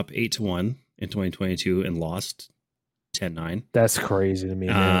we were up 8-1 in 2022 and lost 10-9. That's crazy to me,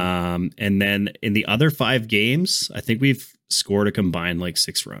 man. And then in the other 5 games, I think we've scored a combined like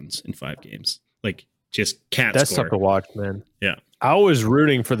 6 runs in 5 games. Like, just can't That's score. tough to watch, man. Yeah. I was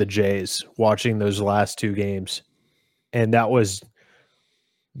rooting for the Jays watching those last 2 games, and that was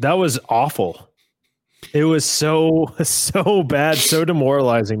awful. It was so bad, so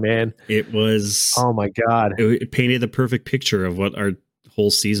demoralizing, man. It was. Oh my God. It painted the perfect picture of what our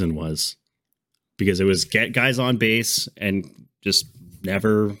whole season was, because it was get guys on base and just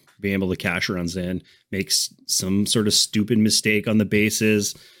never being able to cash runs in, makes some sort of stupid mistake on the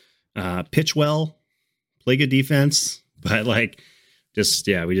bases, pitch well, play good defense, but like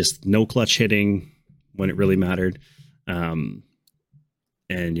we just no clutch hitting when it really mattered.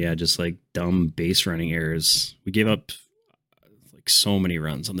 And yeah, just like dumb base running errors. We gave up like so many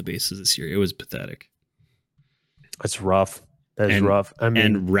runs on the bases this year. It was pathetic. That's rough. That is rough. I mean,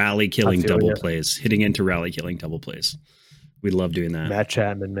 and rally killing double plays, hitting into rally killing double plays. We love doing that. Matt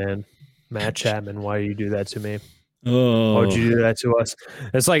Chapman, man. Matt Chapman, why do you do that to me? Oh, why would you do that to us?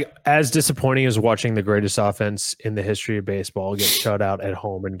 It's like as disappointing as watching the greatest offense in the history of baseball get shut out at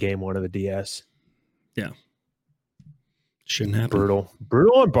home in Game 1 of the DS. Yeah. Shouldn't happen.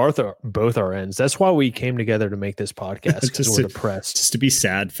 Brutal on both our ends. That's why we came together to make this podcast, because we're depressed. Just to be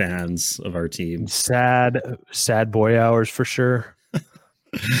sad fans of our team. Sad boy hours for sure.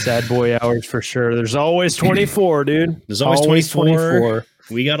 Sad boy hours for sure. There's always 24, dude. There's always 24.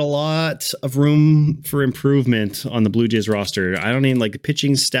 We got a lot of room for improvement on the Blue Jays roster. I don't even like the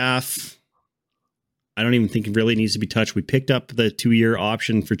pitching staff. I don't even think it really needs to be touched. We picked up the 2-year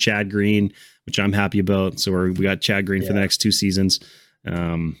option for Chad Green, which I'm happy about. So we got Chad Green for the next 2 seasons.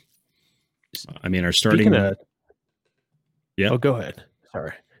 I mean, our starting. Oh, go ahead.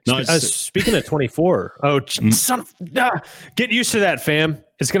 Sorry. No, speaking of 24. Oh, get used to that, fam.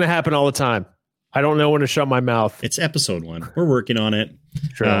 It's going to happen all the time. I don't know when to shut my mouth. It's episode 1. We're working on it.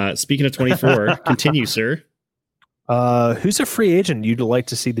 Sure. Speaking of 24, continue, sir. Who's a free agent you'd like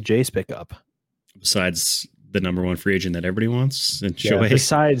to see the Jays pick up? Besides the number 1 free agent that everybody wants, and Shohei.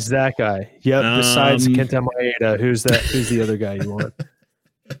 Besides that guy. Yep. Besides Kenta Maeda, who's the other guy you want?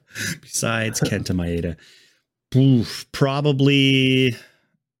 Besides Kenta Maeda, probably.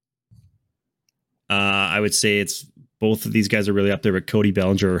 I would say it's both of these guys are really up there with Cody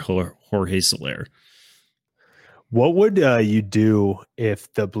Bellinger or Jorge Soler. What would you do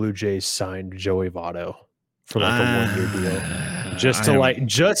if the Blue Jays signed Joey Votto for like a 1-year deal? Just to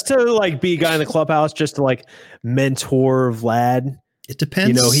be a guy in the clubhouse, just to like mentor Vlad. It depends.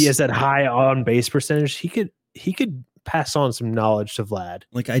 You know, he has that high on base percentage. He could pass on some knowledge to Vlad.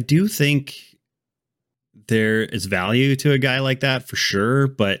 Like, I do think there is value to a guy like that for sure,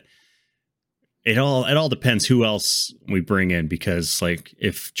 but it all depends who else we bring in, because like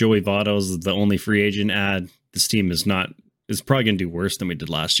if Joey Votto's the only free agent add, this team is probably going to do worse than we did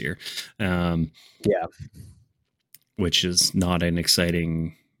last year. Which is not an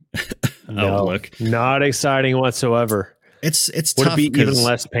exciting outlook. Not exciting whatsoever. It's would tough. It be even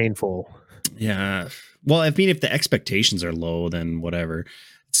less painful? Yeah. Well, I mean, if the expectations are low, then whatever.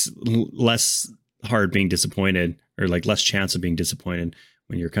 It's less hard being disappointed, or like less chance of being disappointed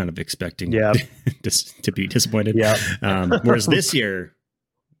when you're kind of expecting to be disappointed. Yeah. Whereas this year,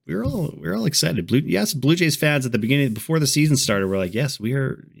 we're all excited. Blue Jays fans at the beginning, before the season started, were like, yes, we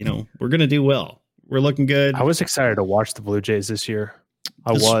are. We're going to do well. We're looking good. I was excited to watch the Blue Jays this year.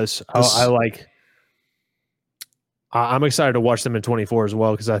 I'm excited to watch them in 24 as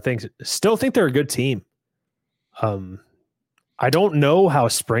well, because I still think they're a good team. I don't know how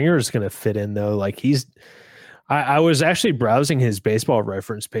Springer is going to fit in though. Like I was actually browsing his baseball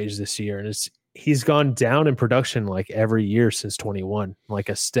reference page this year, and he's gone down in production like every year since 21, like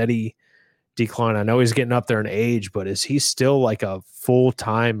a steady decline. I know he's getting up there in age, but is he still like a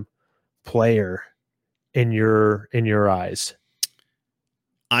full-time player in your eyes?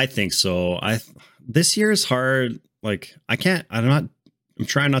 I think so. This year is hard. Like I'm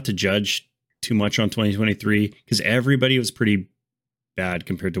trying not to judge too much on 2023 because everybody was pretty bad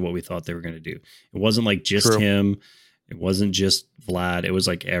compared to what we thought they were going to do. It wasn't like just him. It wasn't just Vlad. It was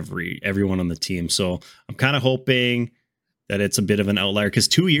like everyone on the team. So I'm kind of hoping that it's a bit of an outlier because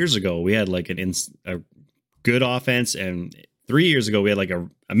 2 years ago we had like a good offense, and 3 years ago we had like a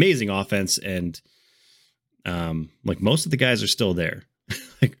amazing offense, and like most of the guys are still there.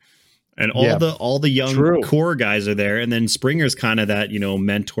 Like, and all the young core guys are there, and then Springer's kind of that,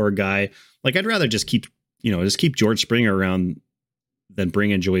 mentor guy. Like I'd rather just keep George Springer around than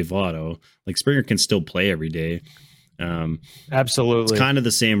bring in Joey Votto. Like Springer can still play every day. Absolutely. It's kind of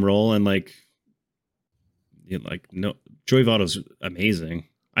the same role. And like no, Joey Votto's amazing.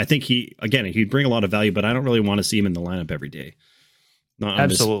 I think he'd bring a lot of value, but I don't really want to see him in the lineup every day. Not on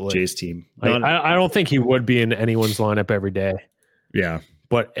this Jays team. I don't think he would be in anyone's lineup every day. Yeah.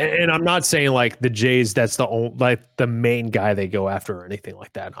 But, and I'm not saying like the Jays, that's the main guy they go after or anything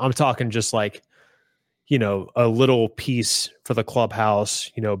like that. I'm talking just like, a little piece for the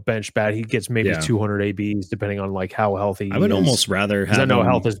clubhouse, bench bat. He gets maybe 200 ABs depending on like how healthy I would almost rather have I know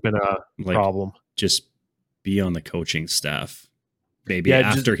health has been a problem. Just be on the coaching staff. Maybe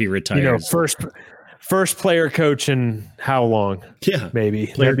after he retires. First player coach in how long? Yeah. Maybe.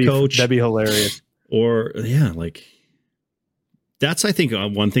 Coach. That'd be hilarious. Or that's, I think,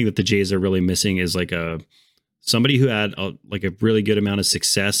 one thing that the Jays are really missing is like somebody who had a really good amount of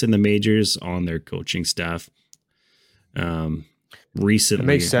success in the majors on their coaching staff.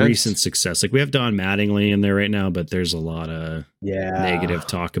 Recent success. Like we have Don Mattingly in there right now, but there's a lot of negative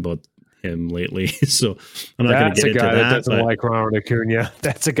talk about him lately. So I'm not going to get into that. That's a guy that doesn't like Ronald Acuna.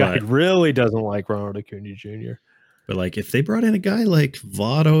 That's a guy who really doesn't like Ronald Acuna Jr. But like if they brought in a guy like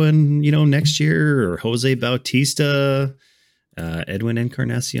Votto and, next year, or Jose Bautista, Edwin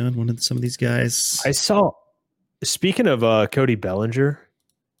Encarnacion, some of these guys. I saw, speaking of Cody Bellinger,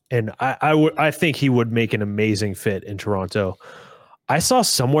 and I think he would make an amazing fit in Toronto. I saw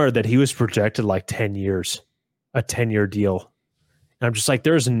somewhere that he was projected like 10 years, a 10-year deal. And I'm just like,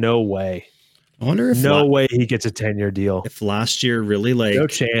 there's no way. I wonder if way he gets a 10-year deal. If last year really no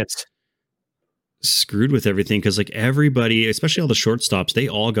chance screwed with everything, because like everybody, especially all the shortstops, they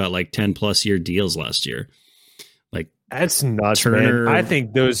all got like 10+ year deals last year. Like that's nuts, Turner, man. I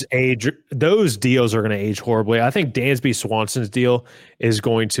think those deals are going to age horribly. I think Dansby Swanson's deal is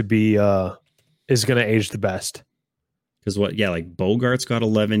going to be is going to age the best. Because like Bogart's got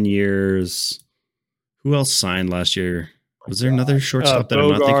 11 years. Who else signed last year? Was there another shortstop that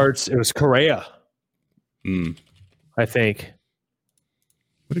Bogarts, I'm not thinking? It was Correa. I think.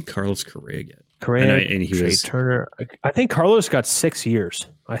 What did Carlos Correa get? Correa and he was Turner. I think Carlos got 6 years.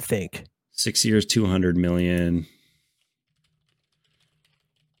 I think 6 years, $200 million.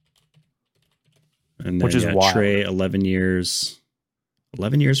 And then, which is wild. Trey, 11 years.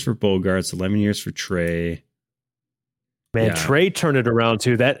 11 years for Bogarts, 11 years for Trey. Man, Trey turned it around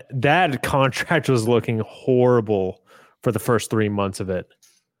too. That contract was looking horrible for the first 3 months of it.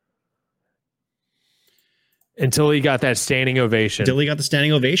 Until he got that standing ovation.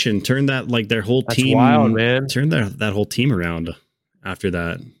 Turned that their whole team. Wild, man. Turned that whole team around after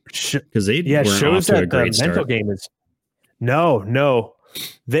that. Because they weren't shows off to that a great the mental start. Game is no.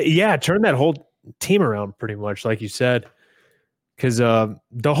 Turned that whole team around pretty much, like you said. Because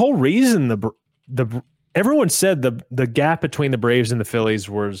the whole reason the everyone said the gap between the Braves and the Phillies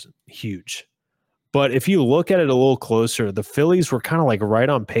was huge. But if you look at it a little closer, the Phillies were kind of like right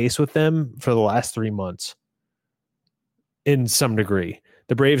on pace with them for the last 3 months in some degree.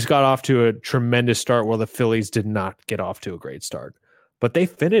 The Braves got off to a tremendous start while the Phillies did not get off to a great start. But they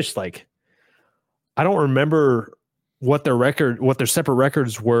finished I don't remember what their separate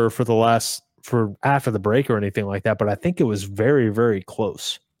records were for after the break or anything like that, but I think it was very, very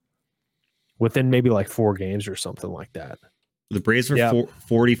close. Within maybe 4 games or something like that. The Braves were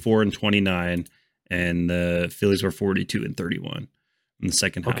 44-29, and the Phillies were 42-31 in the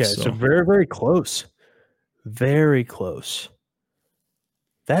second half. Okay, so very, very close. Very close.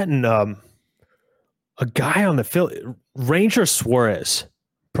 That and a guy on the Philly, Ranger Suarez,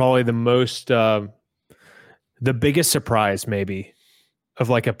 probably the most, the biggest surprise maybe of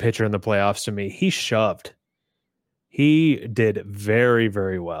a pitcher in the playoffs to me. He shoved. He did very,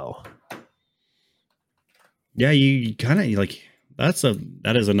 very well. Yeah, you kind of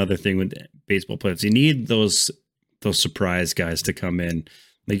that is another thing with baseball players. You need those surprise guys to come in,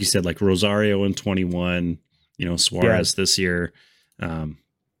 like you said, like Rosario in 21. Suarez this year.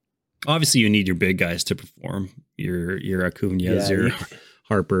 Obviously, you need your big guys to perform. Your Acuñas, your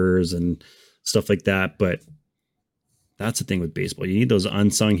Harpers, and stuff like that. But That's the thing with baseball. You need those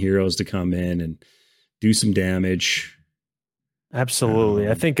unsung heroes to come in and do some damage. Absolutely.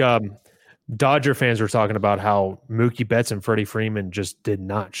 I think Dodger fans were talking about how Mookie Betts and Freddie Freeman just did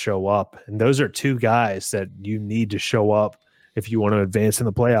not show up. And those are two guys that you need to show up if you want to advance in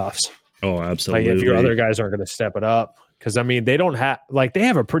the playoffs. Oh, absolutely. Like if your other guys aren't going to step it up. Because, I mean, they don't have – like they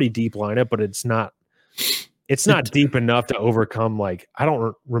have a pretty deep lineup, but it's not deep enough to overcome like – I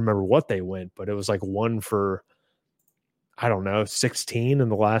don't remember what they went, but it was like 1 for, I don't know, 16 in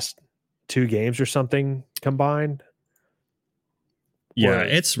the last 2 games or something combined. Yeah,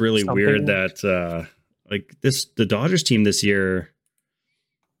 it's really weird that the Dodgers team this year,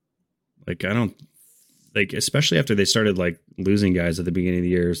 like I don't like, especially after they started like losing guys at the beginning of the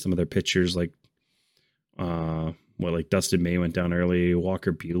year, some of their pitchers like like Dustin May went down early,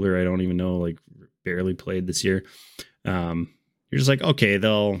 Walker Buehler, I don't even know, like barely played this year. You're just like, okay,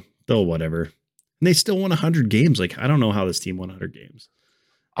 they'll whatever. And they still won 100 games. Like I don't know how this team won 100 games.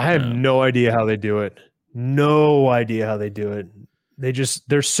 I have no idea how they do it. No idea how they do it.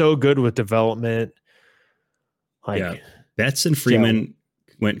 They're so good with development. Like Betts and Freeman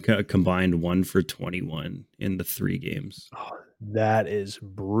went combined 1 for 21 in the 3 games. Oh, that is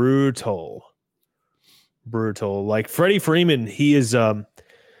brutal. Brutal. Like Freddie Freeman, he is I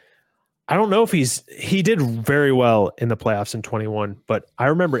don't know if he did very well in the playoffs in 21, but I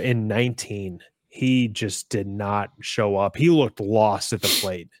remember in 19 he just did not show up. He looked lost at the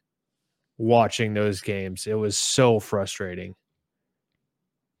plate watching those games. It was so frustrating.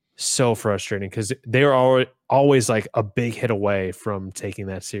 So frustrating because they were always like a big hit away from taking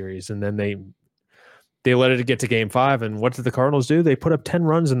that series. And then they let it get to game 5. And what did the Cardinals do? They put up 10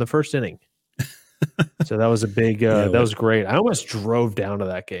 runs in the first inning. So that was a big, that was great. I almost drove down to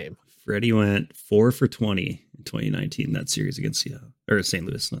that game. Freddie went 4 for 20 in 2019, that series against Seattle or St.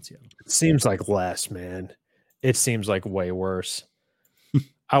 Louis, not Seattle. It seems like less, man. It seems like way worse.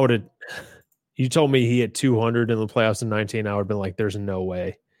 You told me he hit 200 in the playoffs in 19. I would have been like, there's no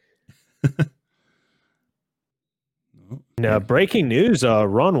way. Now, breaking news,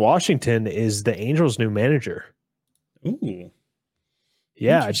 Ron Washington is the Angels' new manager. Ooh.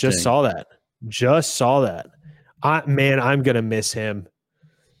 Yeah, I just saw that. I'm going to miss him.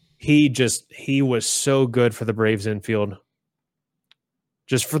 He was so good for the Braves infield.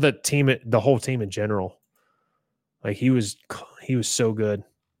 Just for the team, the whole team in general. Like he was so good.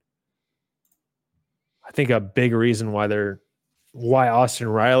 I think a big reason why Austin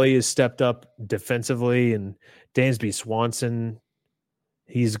Riley has stepped up defensively and Dansby Swanson,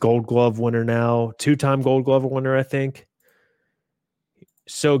 he's Gold Glove winner now, 2-time Gold Glove winner, I think.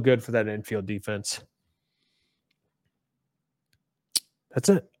 So good for that infield defense. That's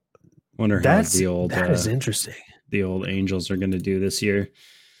it. Wonder how that is interesting. The old Angels are going to do this year. Do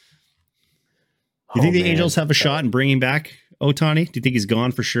you think the Angels have a shot in bringing back Ohtani? Do you think he's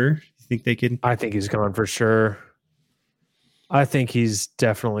gone for sure? Do you think they can? I think he's gone for sure. I think he's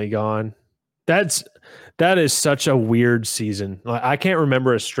definitely gone. That is such a weird season. Like, I can't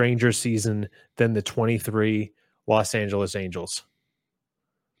remember a stranger season than the 23 Los Angeles Angels.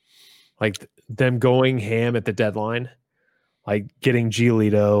 Like them going ham at the deadline, like getting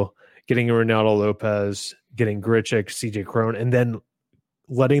Giolito, getting Ronaldo Lopez, getting Grichuk, CJ Cron, and then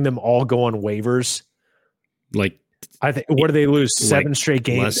letting them all go on waivers. Like, I think, what did they lose? 7 straight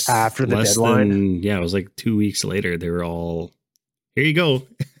games after the deadline? It was like 2 weeks later. They were all, here you go.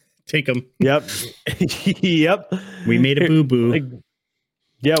 Take them. Yep. Yep. We made a boo-boo.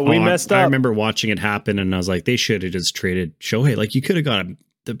 We messed up. I remember watching it happen, and I was like, they should have just traded Shohei. Like, you could have got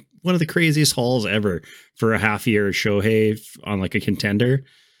one of the craziest hauls ever for a half year of Shohei on like a contender.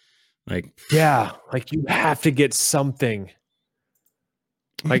 Like, yeah, like you have to get something.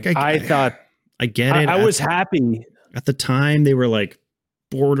 Like I thought, I get it. I was happy at the time. They were like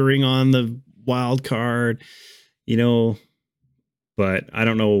bordering on the wild card, but I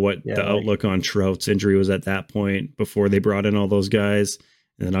don't know what the outlook on Trout's injury was at that point before they brought in all those guys.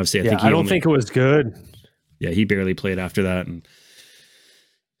 And then obviously, I think it was good. Yeah, he barely played after that, and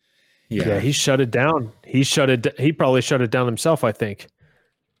yeah, he shut it down. He probably shut it down himself, I think.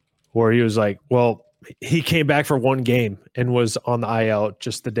 Where he was like, well, he came back for 1 game and was on the IL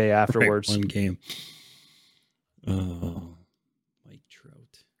just the day afterwards. Right, 1 game. Oh, Mike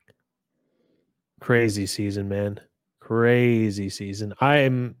Trout. Crazy season, man. Crazy season.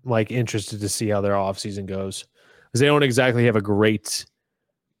 I'm like interested to see how their offseason goes. Because they don't exactly have a great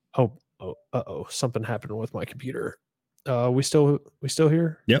something happened with my computer. We still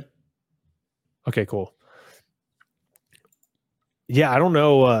here? Yep. Okay, cool. Yeah, I don't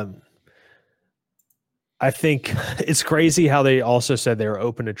know. I think it's crazy how they also said they were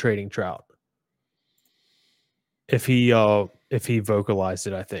open to trading Trout. if he vocalized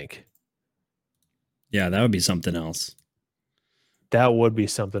it, I think. Yeah, that would be something else. That would be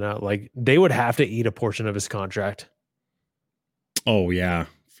something else. Like they would have to eat a portion of his contract. Oh yeah,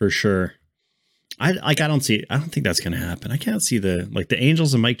 for sure. I don't think that's gonna happen. I can't see the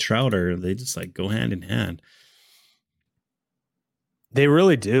Angels and Mike Trout they just like go hand in hand. They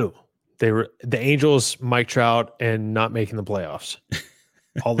really do. The Angels, Mike Trout, and not making the playoffs.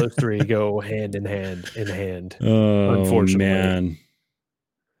 All those three go hand in hand. Oh, unfortunately, man.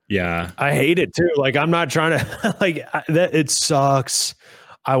 Yeah, I hate it too. Like I'm not trying to that. It sucks.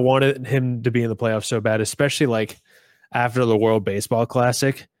 I wanted him to be in the playoffs so bad, especially like after the World Baseball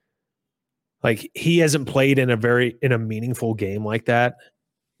Classic. Like he hasn't played in a meaningful game like that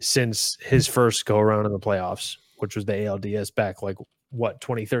since his first go around in the playoffs, which was the ALDS back like what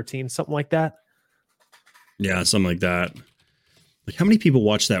 2013, something like that. Yeah, something like that. Like how many people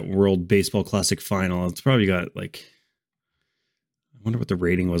watched that World Baseball Classic final? It's probably got like, I wonder what the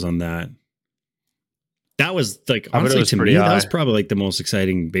rating was on that. That was like, honestly, to me, that was probably like the most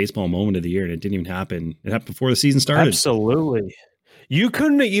exciting baseball moment of the year, and it didn't even happen. It happened before the season started. Absolutely. You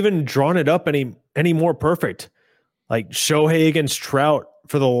couldn't have even drawn it up any more perfect. Like Shohei against Trout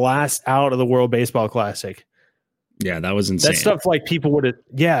for the last out of the World Baseball Classic. Yeah, that was insane. That stuff like people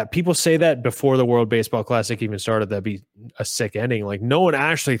say that before the World Baseball Classic even started, that'd be a sick ending. Like no one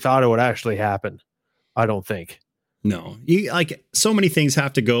actually thought it would actually happen. I don't think. No, like so many things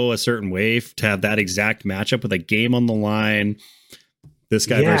have to go a certain way to have that exact matchup with a game on the line. This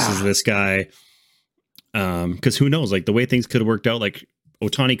guy versus this guy. Because who knows, like the way things could have worked out, like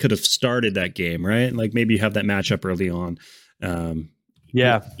Ohtani could have started that game, right? Like maybe you have that matchup early on.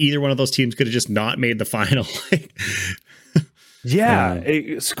 Either one of those teams could have just not made the final.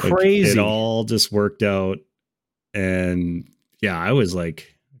 It's crazy. Like, it all just worked out. And yeah, I was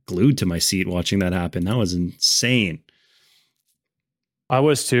like glued to my seat watching that happen. That was insane. I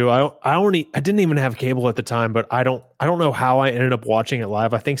was too. I didn't even have cable at the time, but I don't know how I ended up watching it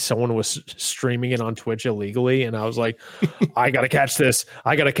live. I think someone was streaming it on Twitch illegally, and I was like, I gotta catch this.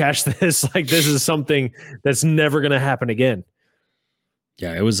 Like this is something that's never gonna happen again.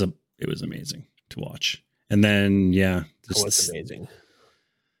 Yeah, it was amazing to watch. And then it was amazing.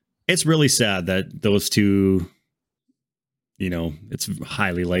 It's really sad that those two, it's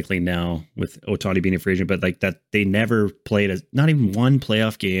highly likely now with Ohtani being a free agent, but like that they never played not even one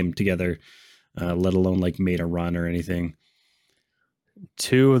playoff game together, let alone like made a run or anything.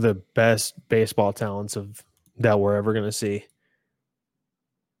 Two of the best baseball talents that we're ever going to see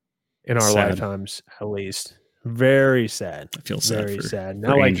in our lifetimes, at least. Very sad. I feel sad. Very sad.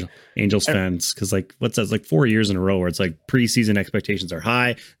 Now, like Angels fans, because like what's that? It's like 4 years in a row where it's like preseason expectations are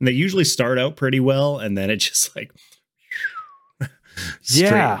high, and they usually start out pretty well, and then it just like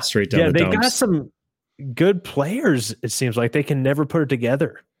straight down the dumps. They got some good players. It seems like they can never put it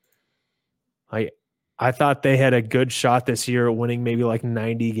together. I thought they had a good shot this year at winning maybe like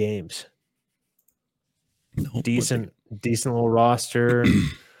 90 games. Decent little roster.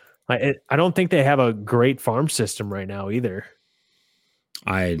 I don't think they have a great farm system right now either.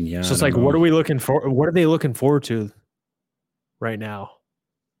 So it's like, what are we looking for? What are they looking forward to right now?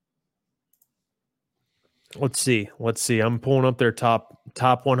 Let's see. I'm pulling up their top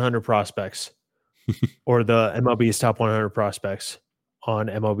 100 prospects or the MLB's top 100 prospects on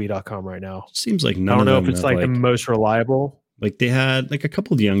MLB.com right now. Seems like none I don't know of them if it's like the most reliable. Like they had like a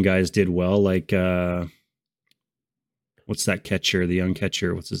couple of the young guys did well. Like what's that catcher? The young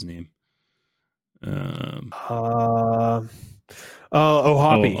catcher. What's his name? Ohtani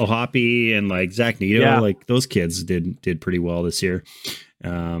and like Zach Neto. Yeah. Like those kids did pretty well this year.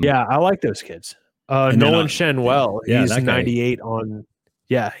 I like those kids. Nolan Shenwell. He's 98 on.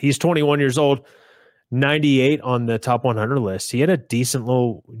 Yeah, he's 21 years old. 98 on the top 100 list. He had a decent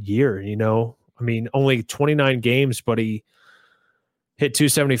little year. I mean, only 29 games, but he hit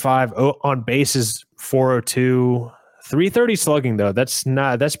 275 on bases, 402, 330 slugging though. That's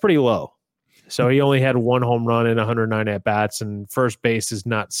pretty low. So he only had one home run and 109 at bats, and first base is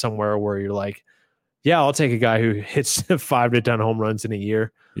not somewhere where you're like, yeah, I'll take a guy who hits 5 to 10 home runs in a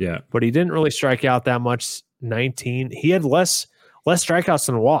year. Yeah. But he didn't really strike out that much. 19. He had less strikeouts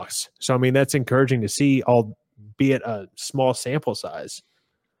than walks. So I mean, that's encouraging to see, albeit a small sample size.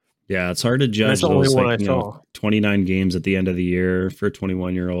 Yeah, it's hard to judge those 29 games at the end of the year for a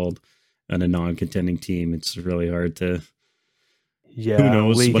 21-year-old and a non-contending team. It's really hard to. Yeah, who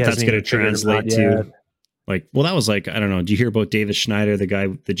knows what that's going to translate to? Like, well, that was like, I don't know. Do you hear about Davis Schneider, the guy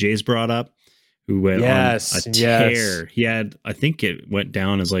the Jays brought up, who went on a tear? He had, I think it went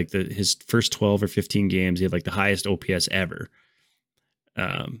down as like his first 12 or 15 games. He had like the highest OPS ever.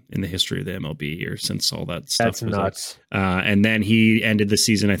 in the history of the MLB, or since all that stuff That's was nuts. and then he ended the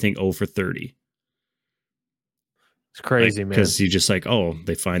season, I think, 0 for 30. It's crazy, man. Because you just like,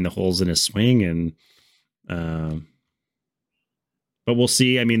 they find the holes in his swing, and but we'll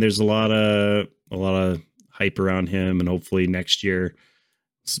see. I mean, there's a lot of hype around him, and hopefully next year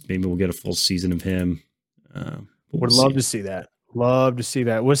maybe we'll get a full season of him. Would love to see that. Love to see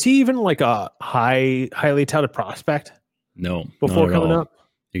that. Was he even like a highly touted prospect? No, before coming up.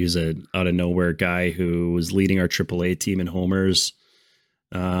 He was a out of nowhere guy who was leading our AAA team in homers.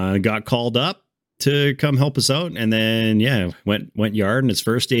 Got called up to come help us out, and then went yard in his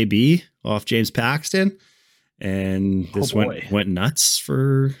first AB off James Paxton, and this went nuts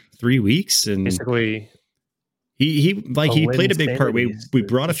for 3 weeks, and basically he played a big part. We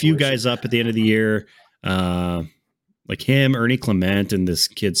brought a few guys up at the end of the year, like him, Ernie Clement, and this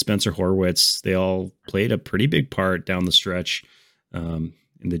kid Spencer Horwitz. They all played a pretty big part down the stretch, in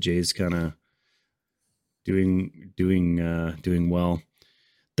the Jays kind of doing well.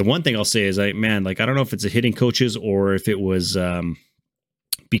 The one thing I'll say is, I don't know if it's a hitting coaches or if it was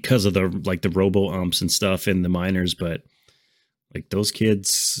because of the robo umps and stuff in the minors, but like those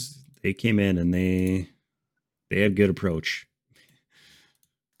kids, they came in and they had good approach.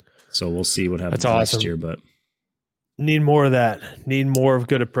 So we'll see what happens next year, but need more of that. Need more of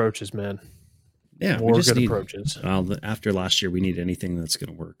good approaches, man. Yeah, more good approaches. After last year, we need anything that's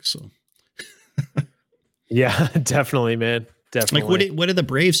going to work. So yeah, definitely, man. Definitely. Like, what did the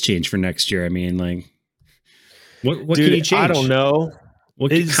Braves change for next year? I mean, like, what Dude, can you change? I don't know.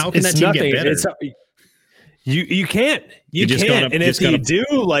 How can that team get better? You can't. You can't. And if you do,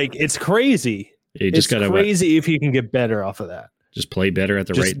 like, it's crazy. It's crazy if you can get better off of that. Just play better at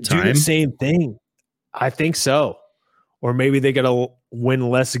the right time. Do the same thing. I think so. Or maybe they got to win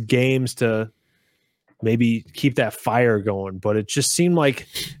less games to maybe keep that fire going. But it just seemed like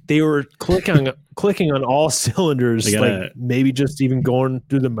they were clicking on all cylinders, like maybe just even going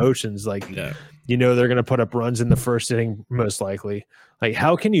through the motions. Like, they're going to put up runs in the first inning, most likely. Like,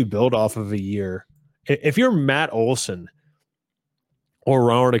 how can you build off of a year? If you're Matt Olson or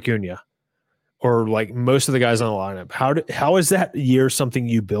Ronald Acuna or like most of the guys on the lineup, how is that year something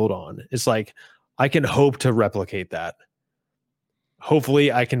you build on? It's like, I can hope to replicate that.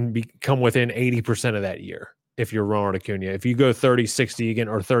 Hopefully I can become within 80% of that year. If you're Ronald Acuna, if you go 30-60 again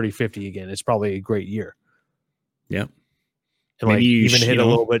or 30-50 again, it's probably a great year. Yeah. And maybe you even hit a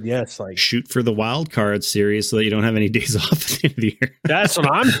little bit. Yes. Like, shoot for the wild card series so that you don't have any days off at the end of the year. That's what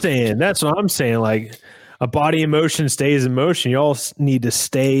I'm saying. Like, a body in motion stays in motion. You all need to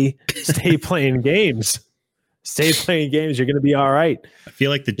stay playing games. Stay playing games. You're going to be all right. I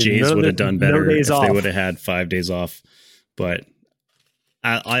feel like the Jays would have done better if they would have had 5 days off. But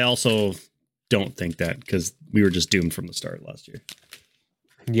I also don't think that, because we were just doomed from the start last year.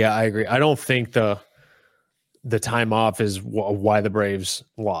 Yeah, I agree. I don't think the time off is why the Braves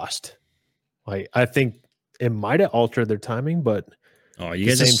lost. Like, I think it might have altered their timing, but at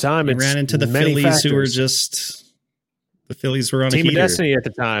the same time, it ran into the Phillies factors. Who were just the Phillies were on team a heater. Of destiny at the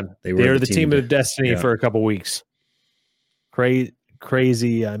time. They were the team of destiny for a couple weeks.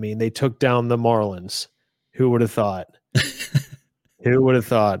 Crazy. I mean, they took down the Marlins. Who would have thought? Who would have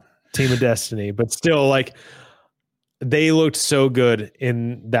thought? Team of destiny. But still, like, they looked so good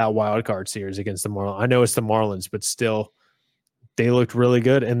in that wild card series against the Marlins. I know it's the Marlins, but still, they looked really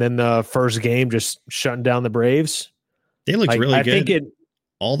good. And then the first game, just shutting down the Braves. They looked really good. I think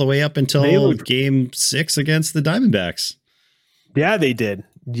all the way up until game 6 against the Diamondbacks. Yeah, they did.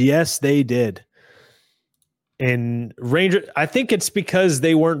 Yes, they did. And Ranger, I think it's because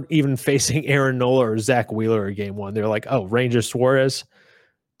they weren't even facing Aaron Nola or Zach Wheeler in game 1. They're like, Ranger Suarez,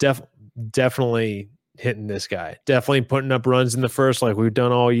 definitely hitting this guy. Definitely putting up runs in the first like we've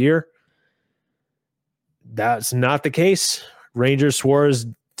done all year. That's not the case. Ranger Suarez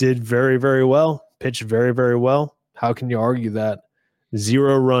did very, very well. Pitched very, very well. How can you argue that?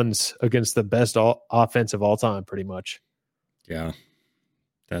 0 runs against the best offense of all time, pretty much. Yeah,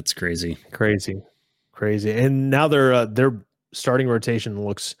 that's crazy. Crazy. And now their starting rotation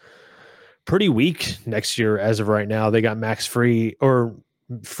looks pretty weak next year as of right now. They got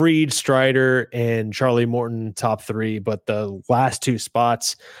Fried, Strider, and Charlie Morton top 3, but the last 2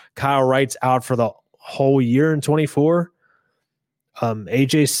 spots, Kyle Wright's out for the whole year in 24.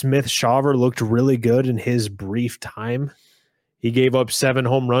 AJ Smith-Shawver looked really good in his brief time. He gave up 7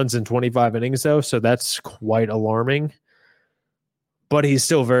 home runs in 25 innings, though, so that's quite alarming. But he's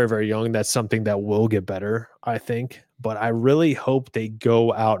still very, very young. That's something that will get better, I think. But I really hope they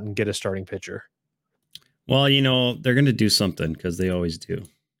go out and get a starting pitcher. Well, they're going to do something because they always do.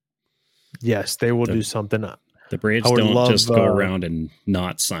 Yes, they will do something. The Braves don't just go around and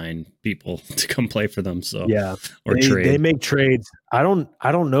not sign people to come play for them. So yeah, or they make trades. I don't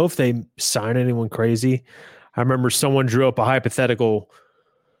know if they sign anyone crazy. I remember someone drew up a hypothetical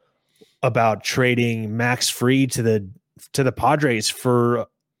about trading Max Fried to the Padres for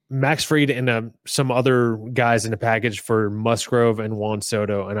Max Fried and some other guys in the package for Musgrove and Juan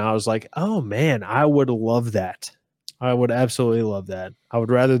Soto. And I was like, oh man, I would love that. I would absolutely love that. I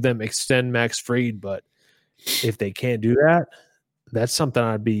would rather them extend Max Fried, but if they can't do that, that's something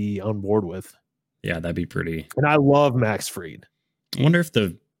I'd be on board with. Yeah, that'd be pretty. And I love Max Fried. I wonder if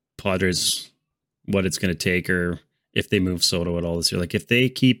the Padres, what it's going to take, or if they move Soto at all this year. Like if they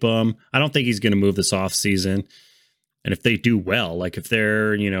keep him, I don't think he's going to move this offseason. And if they do well, like if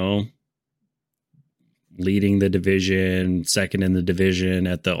they're, leading the division, second in the division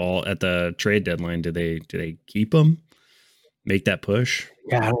at the trade deadline, do they keep him? Make that push?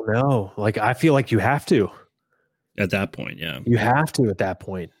 Yeah, I don't know. Like I feel like you have to. At that point, yeah. You have to at that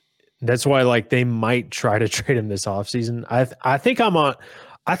point. That's why like they might try to trade him this offseason. I think I'm on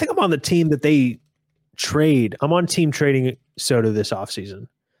the team that they trade. I'm on team trading Soto this offseason.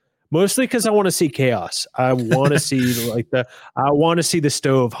 Mostly because I want to see chaos. I want to see the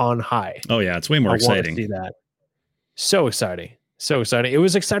stove on high. Oh yeah, it's way more exciting. I want to see that. So exciting. So exciting. It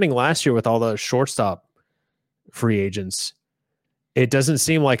was exciting last year with all the shortstop free agents. It doesn't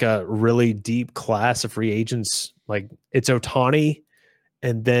seem like a really deep class of free agents. Like it's Ohtani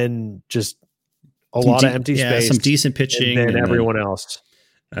and then just a lot of empty space. Some decent pitching and everyone else.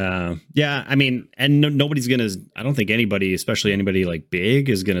 Yeah, I mean, and nobody's gonna. I don't think anybody, especially anybody like big,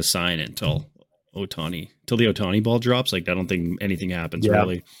 is gonna sign it until the Ohtani ball drops. Like, I don't think anything happens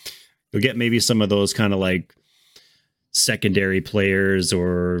really. You'll get maybe some of those kind of like secondary players,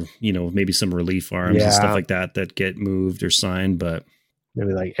 or maybe some relief arms and stuff like that get moved or signed. But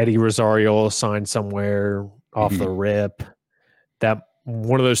maybe like Eddie Rosario signed somewhere off the rip. That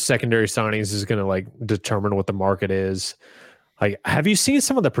one of those secondary signings is gonna like determine what the market is. Like, have you seen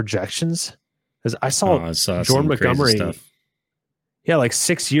some of the projections? Because I saw Jordan Montgomery. Yeah, like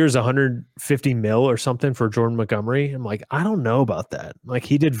 6 years, 150 mil or something for Jordan Montgomery. I'm like, I don't know about that. Like,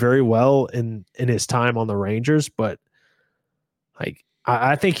 he did very well in his time on the Rangers, but like,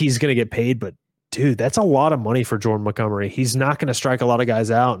 I think he's going to get paid. But dude, that's a lot of money for Jordan Montgomery. He's not going to strike a lot of guys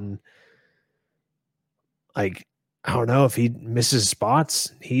out, and like, I don't know if he misses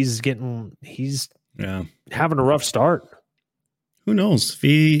spots. He's having a rough start. Who knows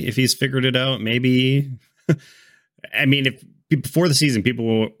if he's figured it out? Maybe. I mean, if before the season,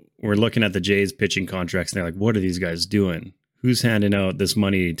 people were looking at the Jays pitching contracts and they're like, "What are these guys doing? Who's handing out this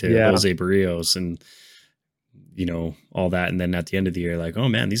money to Jose Barrios and all that?" And then at the end of the year, like, "Oh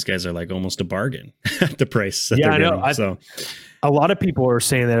man, these guys are like almost a bargain at the price that they're getting." So a lot of people are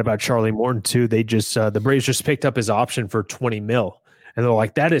saying that about Charlie Morton too. They just the Braves just picked up his option for 20 mil, and they're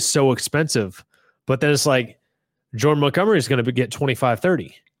like, "That is so expensive." But then it's like, Jordan Montgomery is going to get 25,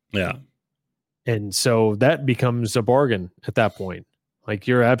 30. Yeah. And so that becomes a bargain at that point. Like,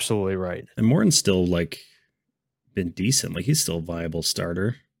 you're absolutely right. And Morton's still like been decent. Like, he's still a viable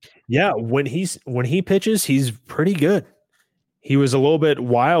starter. Yeah. When he pitches, he's pretty good. He was a little bit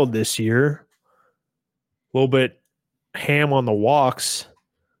wild this year, a little bit ham on the walks,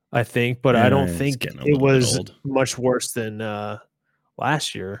 I think, but I don't think it was much worse than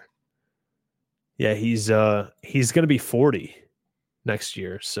last year. Yeah, he's going to be 40 next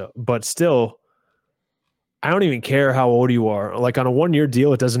year. So, but still, I don't even care how old you are. Like on a 1-year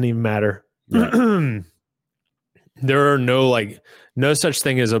deal, it doesn't even matter. Right. There are no such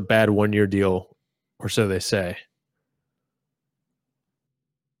thing as a bad 1-year deal, or so they say.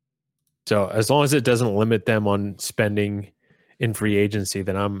 So as long as it doesn't limit them on spending in free agency,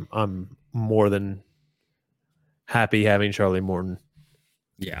 then I'm more than happy having Charlie Morton.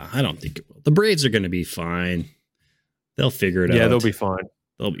 Yeah, I don't think it will. The Braves are going to be fine. They'll figure it out. Yeah, they'll be fine.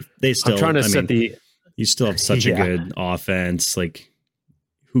 They still. I'm trying to You still have such a good offense. Like,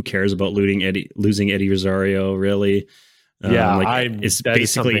 who cares about losing Eddie Rosario? Really? It's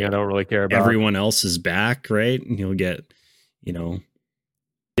basically I don't really care about. Everyone else is back, right? And you'll get,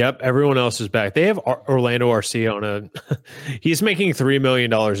 Yep, everyone else is back. They have Orlando Arcia on he's making $3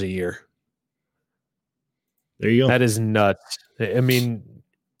 million a year. There you go. That is nuts. I mean,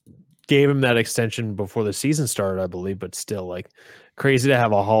 gave him that extension before the season started, I believe, but still, like, crazy to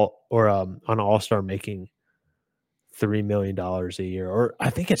have an all-star making $3 million a year, or I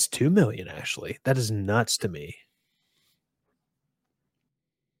think it's $2 million actually. That is nuts to me.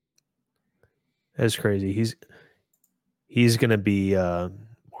 That's crazy. He's going to be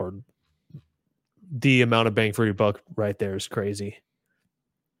or the amount of bang for your buck right there is crazy.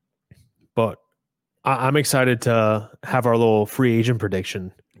 But I'm excited to have our little free agent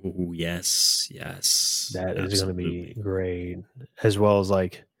prediction. Oh, yes. That is going to be great, as well as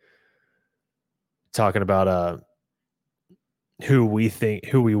like talking about who we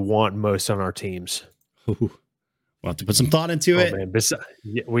want most on our teams. Ooh, we'll have to put some thought into it. Man,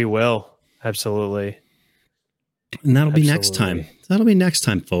 we will. Absolutely. And that'll be next time. That'll be next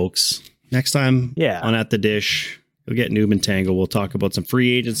time, folks. Next time on At the Dish, you'll get Noob and Tango. We'll talk about some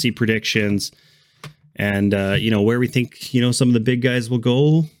free agency predictions and, where we think, some of the big guys will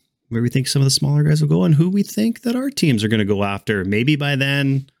go, where we think some of the smaller guys will go, and who we think that our teams are going to go after. Maybe by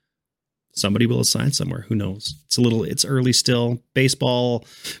then somebody will assign somewhere. Who knows? It's early still. Baseball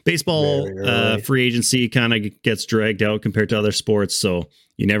free agency kind of gets dragged out compared to other sports. So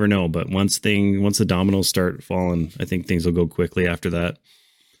you never know. But once the dominoes start falling, I think things will go quickly after that.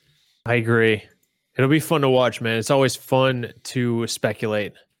 I agree. It'll be fun to watch, man. It's always fun to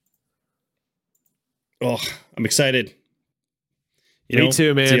speculate. Oh, I'm excited. Me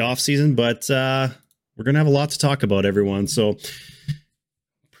too, man. It's the off season, but we're going to have a lot to talk about, everyone. So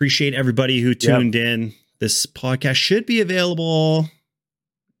appreciate everybody who tuned in. This podcast should be available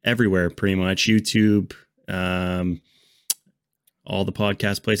everywhere, pretty much. YouTube, all the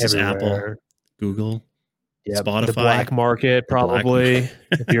podcast places, everywhere. Apple, Google, Spotify. The black market, probably,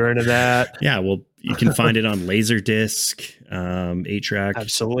 if you're into that. Yeah, well, you can find it on Laserdisc, 8-track.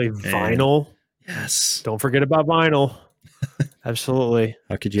 Absolutely. Vinyl. Yes. Don't forget about vinyl. Absolutely.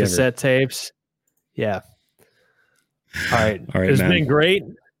 How could you Cassette tapes. Yeah. All right. It's been great.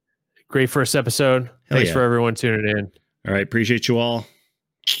 Great first episode. Thanks for everyone tuning in. All right. Appreciate you all.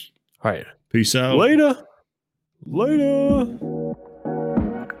 All right. Peace out. Later.